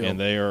 Yes, they do, and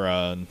they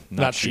are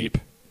not cheap.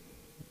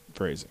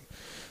 Phrasing.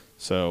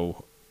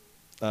 So,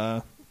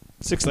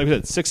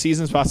 6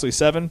 seasons, possibly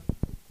 7.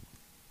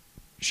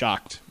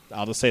 Shocked.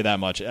 I'll just say that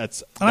much. I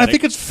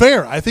think it's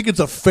fair. I think it's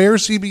a fair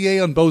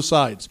CBA on both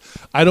sides.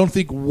 I don't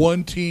think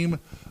one team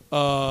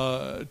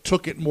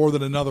took it more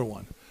than another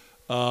one.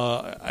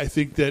 I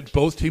think that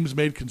both teams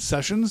made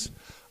concessions.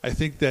 I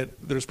think that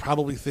there's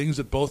probably things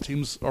that both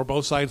teams or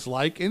both sides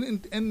like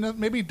and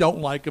maybe don't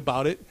like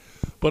about it.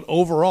 But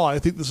overall, I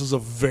think this is a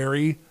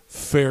very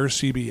fair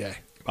CBA.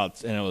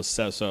 And it was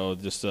so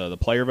just the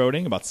player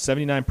voting, about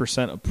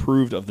 79%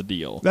 approved of the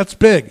deal. That's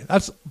big.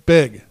 That's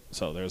big.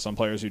 So there's some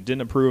players who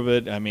didn't approve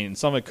it. I mean,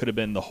 some of it could have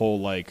been the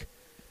whole, like,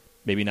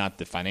 maybe not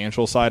the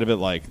financial side of it.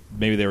 Like,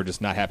 maybe they were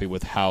just not happy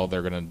with how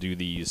they're going to do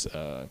these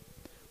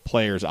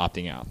players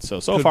opting out. So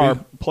Could far,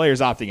 be.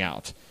 players opting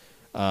out.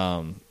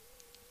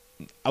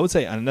 I would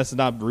say, and this is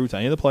not rude to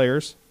any of the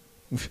players,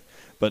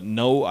 but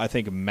no, I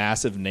think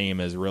massive name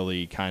has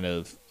really kind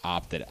of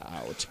opted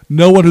out.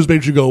 No one who's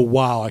made you go,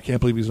 wow, I can't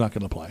believe he's not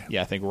going to play.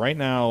 Yeah, I think right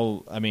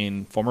now, I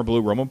mean, former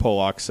Blue Roman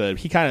Polak said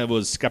he kind of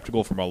was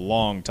skeptical from a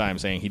long time,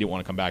 saying he didn't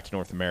want to come back to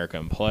North America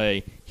and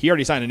play. He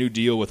already signed a new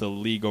deal with a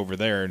league over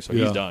there, and so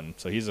he's done.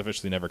 So he's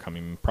officially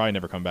probably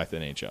never come back to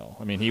the NHL.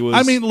 I mean, he was.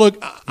 I mean,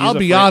 look, I'll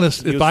be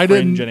honest. If I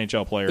didn't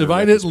NHL player, if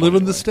I didn't live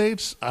in the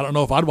States, I don't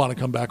know if I'd want to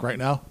come back right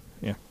now.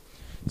 Yeah.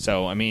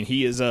 So I mean,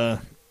 he is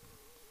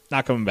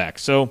not coming back.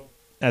 So.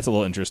 That's a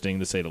little interesting,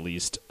 to say the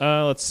least.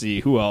 Let's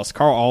see. Who else?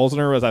 Carl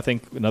Alzner was, I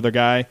think, another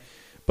guy.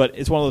 But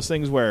it's one of those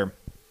things where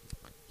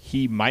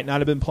he might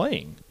not have been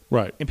playing.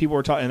 Right. And people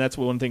were talking, and that's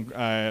one thing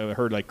I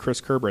heard, like, Chris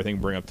Kerber, I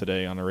think, bring up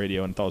today on the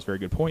radio and thought was a very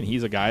good point.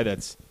 He's a guy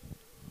that's,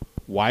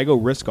 why go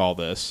risk all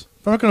this?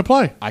 If I'm not going to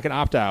play. I can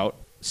opt out,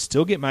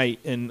 still get my,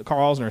 and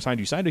Carl Alzner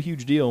signed a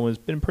huge deal and has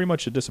been pretty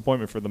much a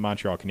disappointment for the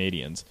Montreal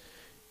Canadiens.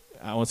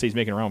 I want to say he's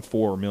making around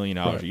 $4 million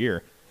a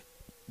year.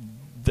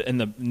 In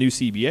the new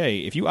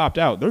CBA, if you opt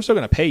out, they're still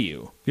going to pay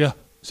you. Yeah.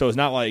 So it's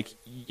not like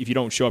if you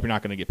don't show up, you're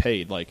not going to get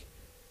paid. Like,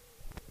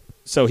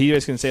 so he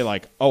just can say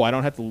like, "Oh, I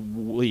don't have to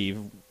leave.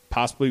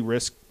 Possibly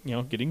risk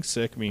getting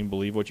sick. I mean,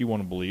 believe what you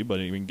want to believe, but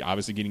I mean,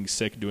 obviously getting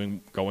sick,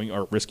 going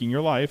or risking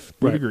your life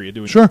to a degree of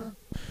doing Sure.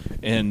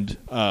 And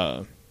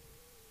I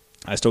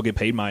still get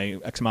paid my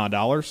X amount of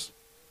dollars.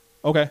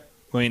 Okay.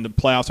 I mean, the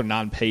playoffs are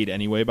non-paid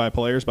anyway by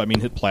players, but I mean,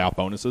 his playoff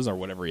bonuses or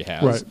whatever he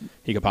has, Right.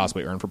 he could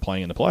possibly earn for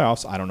playing in the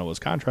playoffs. I don't know his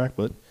contract,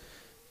 but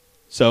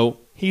so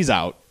he's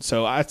out.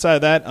 So outside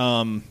of that,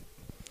 some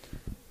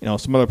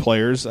other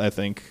players I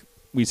think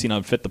we've seen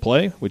unfit to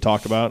play. We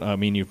talked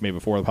about, you've made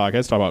before the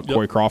podcast, talked about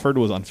Corey Crawford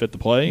was unfit to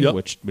play,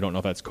 which we don't know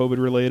if that's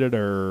COVID related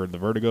or the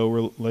vertigo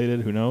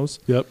related. Who knows?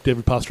 Yep.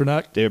 David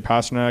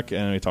Pasternak,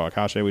 and we talked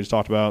about Kache, we just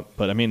talked about.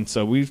 But,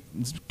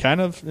 it's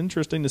kind of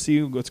interesting to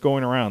see what's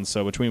going around.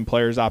 So between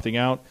players opting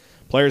out,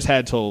 players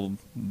had till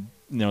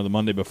the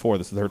Monday before,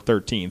 this is their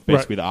 13th,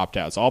 basically to opt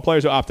out. So all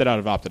players who opted out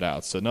have opted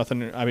out. So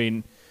nothing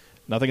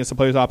against the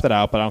players who opted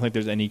out, but I don't think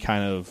there's any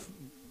kind of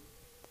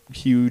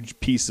huge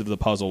piece of the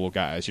puzzle with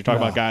guys. You're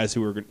talking about guys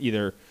who are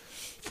either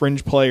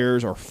fringe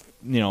players or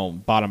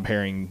bottom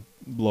pairing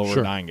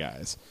lower 9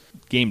 guys.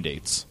 Game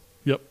dates.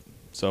 Yep.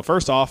 So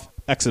first off,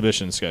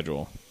 exhibition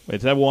schedule. They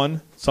have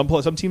one. Some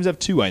teams have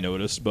 2, I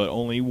noticed, but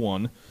only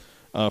one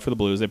for the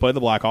Blues. They play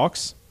the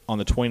Blackhawks on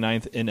the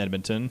 29th in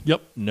Edmonton.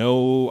 Yep.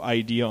 No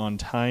idea on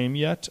time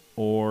yet,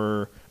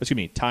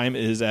 time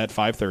is at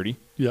 5:30.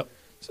 Yep.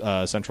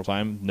 Central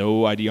Time.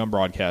 No idea on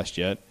broadcast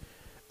yet.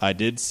 I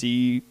did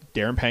see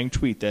Darren Pang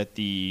tweet that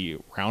the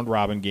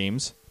round-robin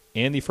games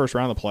and the first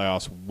round of the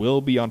playoffs will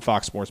be on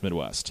Fox Sports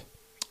Midwest.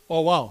 Oh,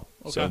 wow.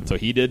 Okay. So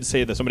he did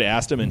say that. Somebody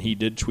asked him, and he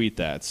did tweet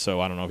that.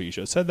 So I don't know if he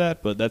should have said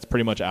that, but that's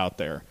pretty much out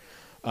there.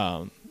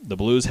 The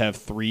Blues have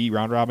 3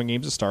 round-robin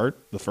games to start.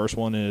 The first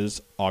one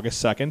is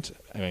August 2nd,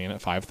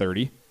 at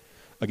 5:30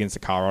 against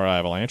the Colorado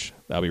Avalanche.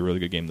 That'll be a really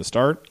good game to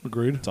start.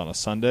 Agreed. It's on a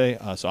Sunday.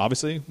 So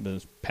obviously,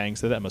 Pang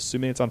said that. I'm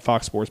assuming it's on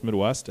Fox Sports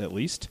Midwest at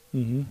least.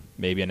 Mm-hmm.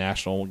 Maybe a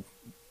national.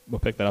 We'll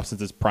pick that up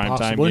since it's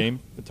primetime game.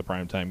 It's a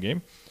primetime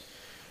game.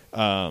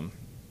 And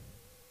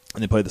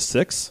they play the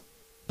 6th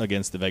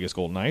against the Vegas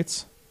Golden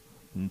Knights.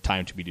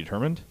 Time to be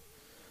determined.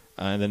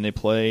 And then they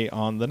play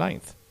on the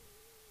 9th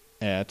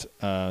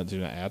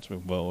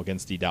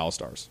against the Dallas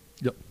Stars.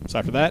 Yep. So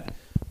after that,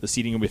 the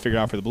seeding will be figured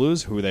out for the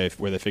Blues, where they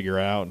figure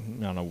out,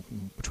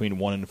 between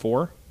 1 and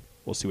 4.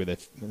 We'll see where they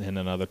and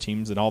then other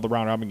teams in all the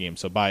round-robin games.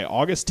 So by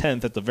August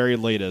 10th, at the very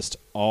latest,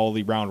 all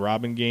the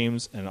round-robin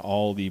games and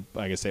all the,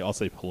 I'll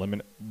say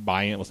preliminary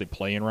buy-in, let's say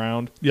play-in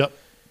round,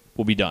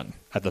 will be done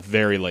at the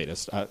very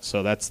latest.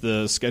 So that's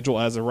the schedule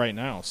as of right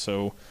now.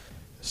 So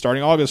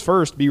starting August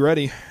 1st, be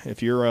ready.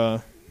 If you're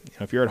at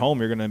home,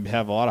 you're going to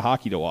have a lot of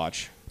hockey to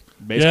watch.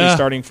 Basically,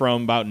 starting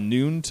from about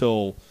noon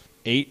till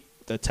 8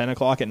 to 10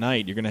 o'clock at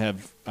night, you're going to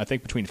have, I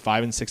think, between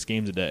 5 and 6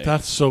 games a day.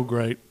 That's so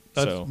great.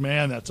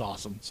 That's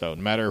awesome. So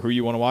no matter who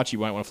you want to watch, you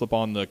might want to flip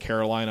on the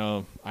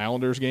Carolina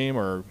Islanders game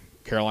or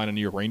Carolina New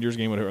York Rangers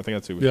game, whatever. I think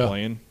that's who was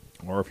playing.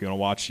 Or if you want to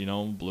watch,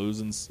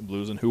 Blues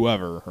and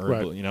whoever,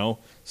 or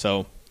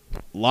So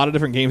a lot of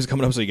different games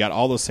coming up. So you got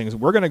all those things.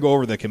 We're going to go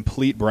over the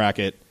complete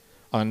bracket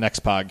on the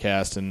next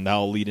podcast, and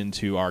that'll lead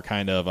into our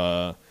kind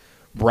of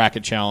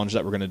bracket challenge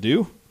that we're going to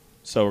do.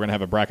 So we're going to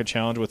have a bracket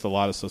challenge with a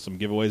lot of some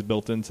giveaways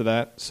built into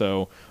that.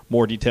 So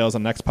more details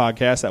on the next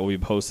podcast that will be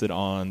posted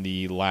on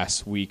the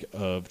last week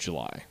of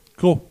July.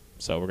 Cool.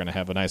 So we're going to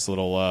have a nice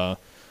little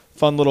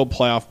fun little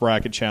playoff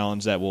bracket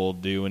challenge that we'll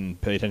do,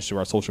 and pay attention to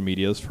our social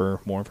medias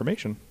for more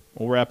information.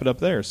 We'll wrap it up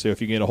there. So if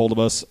you can get a hold of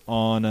us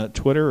on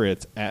Twitter,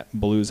 it's at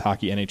Blues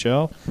Hockey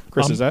NHL.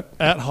 Chris, is that?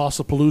 At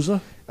Hossapalooza.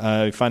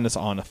 You find us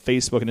on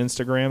Facebook and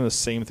Instagram. The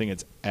same thing,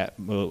 it's at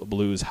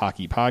Blues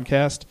Hockey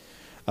Podcast.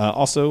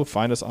 Also,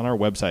 find us on our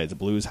website. It's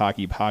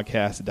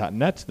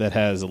blueshockeypodcast.net. That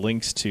has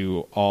links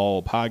to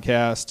all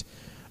podcasts,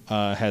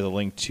 has a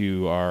link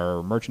to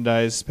our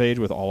merchandise page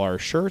with all our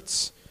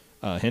shirts.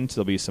 Hint,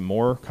 there'll be some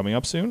more coming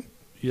up soon.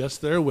 Yes,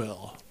 there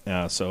will.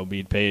 So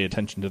pay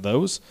attention to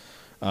those.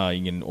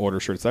 You can order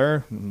shirts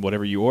there.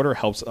 Whatever you order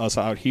helps us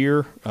out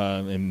here,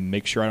 and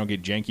make sure I don't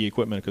get janky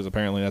equipment, because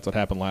apparently that's what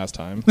happened last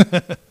time.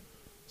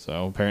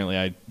 So apparently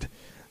I'm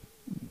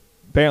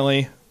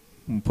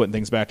putting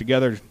things back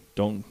together. I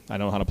don't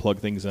know how to plug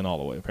things in all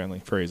the way, apparently.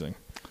 Phrasing.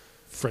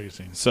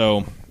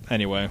 So,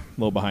 anyway, a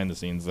little behind the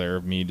scenes there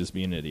of me just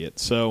being an idiot.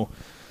 So,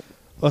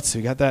 let's see.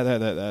 We got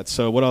that.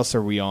 So, what else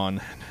are we on?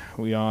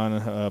 We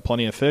on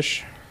Plenty of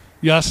Fish?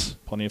 Yes.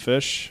 Plenty of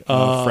Fish.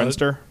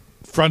 Friendster?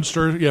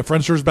 Yeah,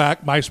 Friendster's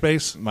back.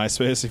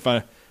 MySpace. If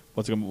I...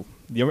 What's it going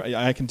to...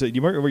 I can tell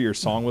you remember what your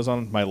song was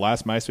on my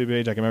last MySpace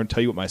page? I can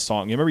tell you what my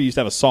song... You remember you used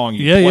to have a song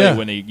you play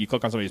when you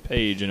click on somebody's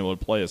page and it would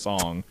play a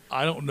song.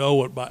 I don't know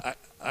what my...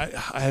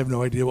 I have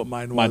no idea what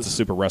mine was. Mine's a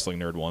super wrestling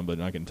nerd one,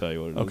 but I can tell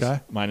you what it is. Okay.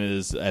 Mine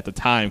is, at the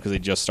time, because they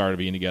just started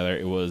being together,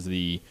 it was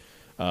the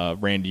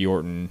Randy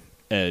Orton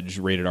Edge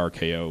rated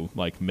RKO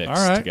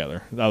mix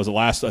together. That was the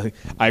last.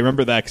 I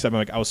remember that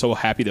because I was so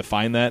happy to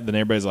find that. Then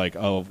everybody's like,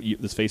 "Oh,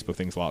 this Facebook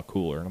thing's a lot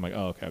cooler," and I'm like,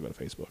 "Oh, okay, I'll go to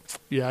Facebook."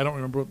 Yeah, I don't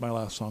remember what my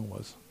last song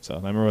was. So I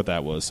remember what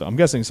that was. So I'm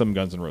guessing some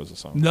Guns N' Roses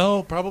song.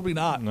 No, probably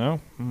not. No,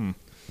 that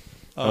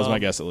was my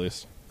guess at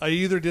least. I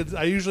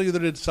usually either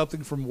did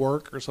something from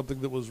work or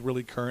something that was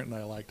really current and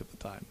I liked at the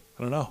time.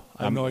 I don't know.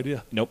 I have no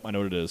idea. Nope, I know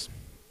what it is.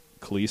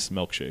 Khalees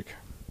Milkshake.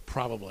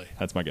 Probably.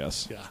 That's my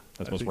guess. Yeah,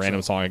 That's I the most think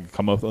random so. song I can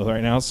come up with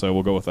right now, so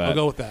we'll go with that. I'll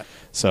go with that.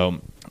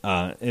 So,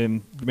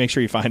 and make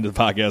sure you find the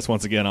podcast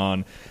once again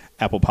on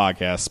Apple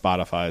Podcasts,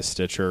 Spotify,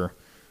 Stitcher,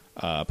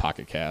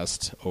 Pocket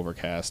Cast,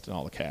 Overcast, and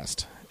all the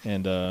cast.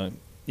 And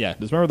yeah,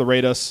 just remember to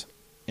rate us,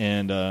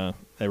 and it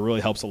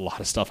really helps a lot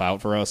of stuff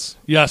out for us.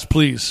 Yes,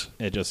 please.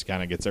 It just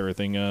kind of gets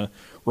everything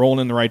rolling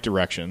in the right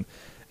direction.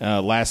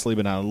 Lastly,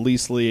 but not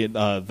leastly,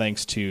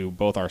 thanks to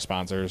both our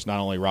sponsors,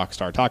 not only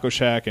Rockstar Taco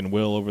Shack and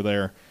Will over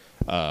there.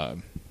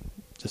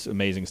 Just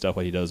amazing stuff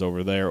what he does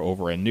over there,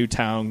 over in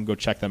Newtown. Go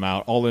check them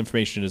out. All the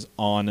information is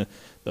on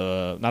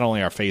not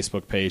only our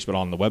Facebook page, but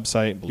on the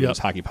website,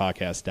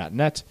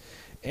 blueshockeypodcast.net.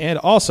 And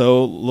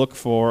also look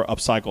for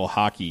Upcycle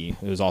Hockey,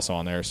 who's also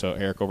on there. So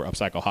Eric over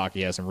Upcycle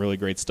Hockey has some really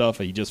great stuff.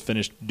 He just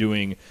finished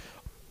doing,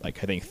 I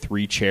think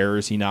 3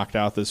 chairs he knocked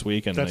out this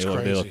week, and That's they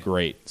crazy. look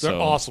great. They're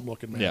awesome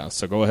looking, man. Yeah,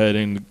 so go ahead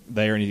and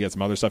he's got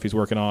some other stuff he's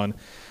working on.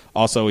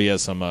 Also, he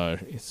has some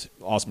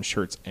awesome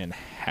shirts and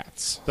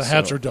hats. The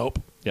hats are dope.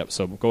 Yep,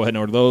 so go ahead and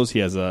order those. He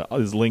has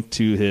his link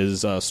to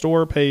his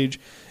store page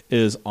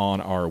is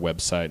on our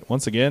website.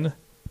 Once again,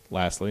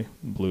 lastly,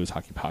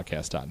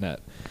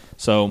 blueshockeypodcast.net.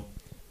 So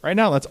right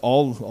now, that's a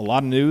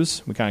lot of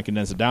news. We kind of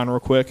condensed it down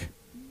real quick.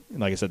 And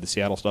like I said, the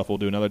Seattle stuff we'll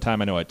do another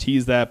time. I know I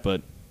teased that,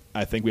 but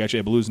I think we actually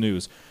have Blues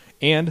news.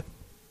 And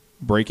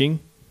breaking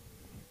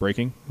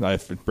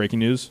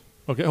news.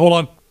 Okay, hold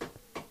on.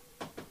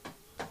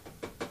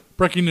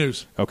 Breaking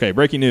news. Okay,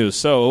 breaking news.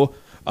 So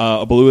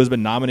a Blue has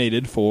been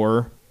nominated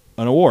for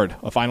an award,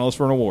 a finalist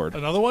for an award.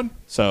 Another one?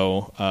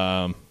 So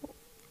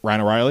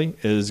Ryan O'Reilly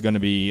is going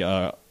to be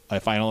a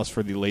finalist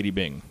for the Lady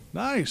Byng.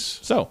 Nice.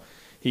 So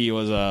he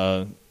was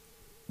a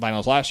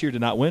finalist last year,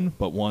 did not win,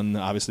 but won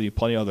obviously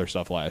plenty of other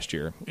stuff last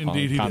year.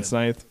 Indeed, he Conn did.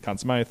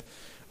 Smythe,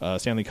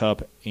 Stanley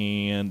Cup,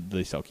 and the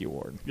Selke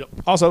Award. Yep.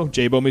 Also,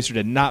 Jay Bouwmeester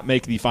did not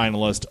make the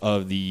finalist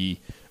of the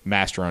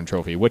Master Run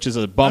Trophy, which is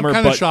a bummer. I'm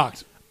kind of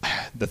shocked.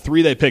 The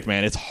 3 they picked,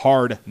 man, it's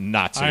hard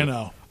not to. I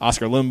know.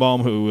 Oscar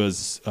Lindbaum, who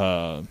was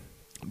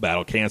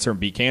battled cancer and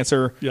beat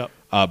cancer. Yep.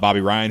 Bobby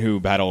Ryan, who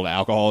battled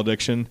alcohol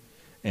addiction.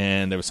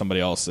 And there was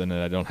somebody else, and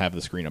I don't have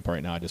the screen up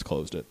right now. I just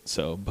closed it.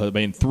 So, but I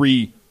mean,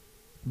 3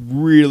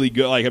 really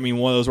good. Like, I mean,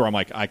 one of those where I'm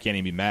like, I can't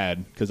even be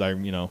mad because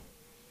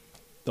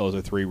those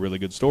are 3 really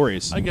good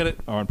stories. I get it.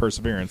 On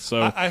Perseverance.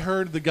 So I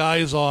heard the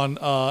guys on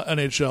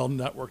NHL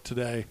Network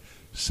today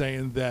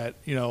saying that,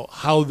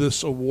 how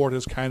this award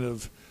has kind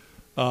of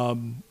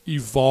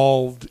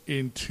evolved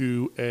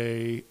into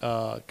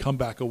a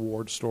comeback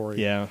award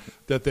story. yeah,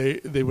 That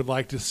they would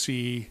like to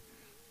see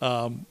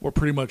where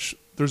pretty much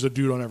there's a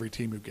dude on every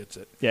team who gets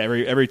it. yeah.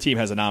 Every team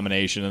has a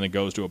nomination, and it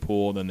goes to a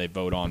pool, and then they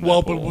vote on.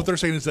 Well, that but pool. what they're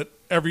saying is that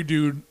every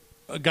dude,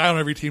 a guy on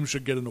every team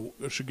should get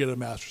a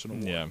Masterson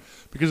award. Yeah.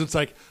 Because it's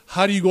like,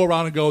 how do you go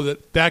around and go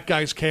that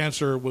guy's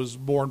cancer was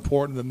more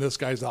important than this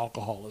guy's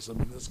alcoholism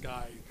and this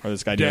guy or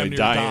this guy damn nearly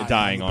near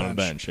dying on a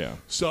bench. Yeah.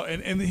 So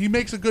and he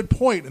makes a good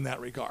point in that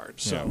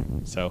regard. So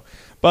Yeah.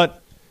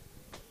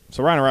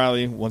 So Ryan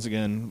O'Reilly once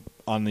again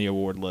on the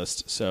award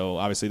list. So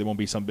obviously there won't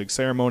be some big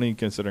ceremony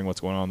considering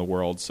what's going on in the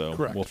world. So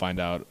Correct. we'll find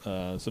out.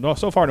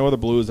 So far no other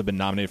Blues have been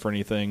nominated for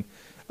anything.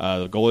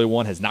 The goalie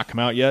one has not come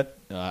out yet.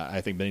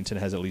 I think Bennington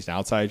has at least an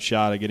outside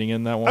shot at getting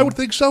in that one. I would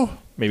think so.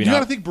 Maybe you not. got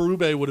to think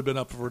Berube would have been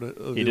up for it.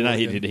 He did not.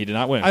 He did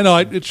not win. I know.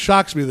 It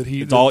shocks me that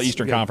he. It's all that's-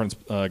 Eastern yeah. Conference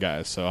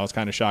guys. So I was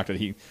kind of shocked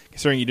that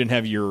considering you didn't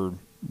have your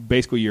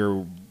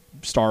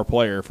star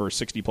player for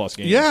 60 plus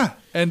games. Yeah,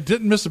 and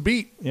didn't miss a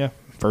beat. Yeah,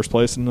 first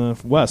place in the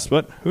West,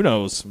 but who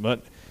knows?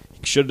 But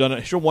he should have done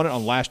it. Should have won it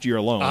on last year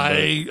alone.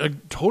 I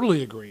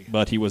totally agree.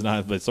 but he was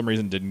not. For some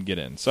reason, didn't get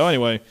in. So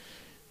anyway,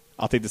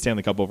 I'll take the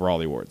Stanley Cup over all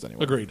the awards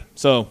anyway. Agreed.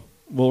 So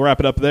we'll wrap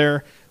it up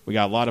there. We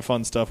got a lot of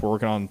fun stuff we're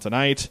working on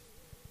tonight,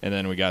 and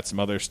then we got some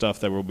other stuff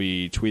that we'll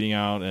be tweeting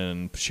out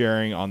and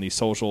sharing on the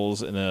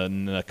socials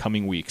in the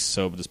coming weeks.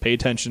 So just pay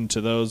attention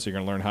to those. You're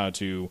going to learn how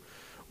to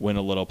win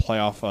a little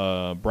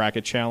playoff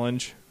bracket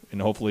challenge,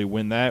 and hopefully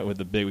win that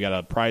with we got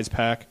a prize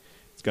pack.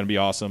 It's going to be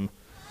awesome.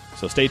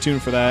 So stay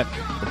tuned for that.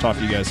 We'll talk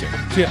to you guys soon.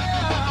 Yeah.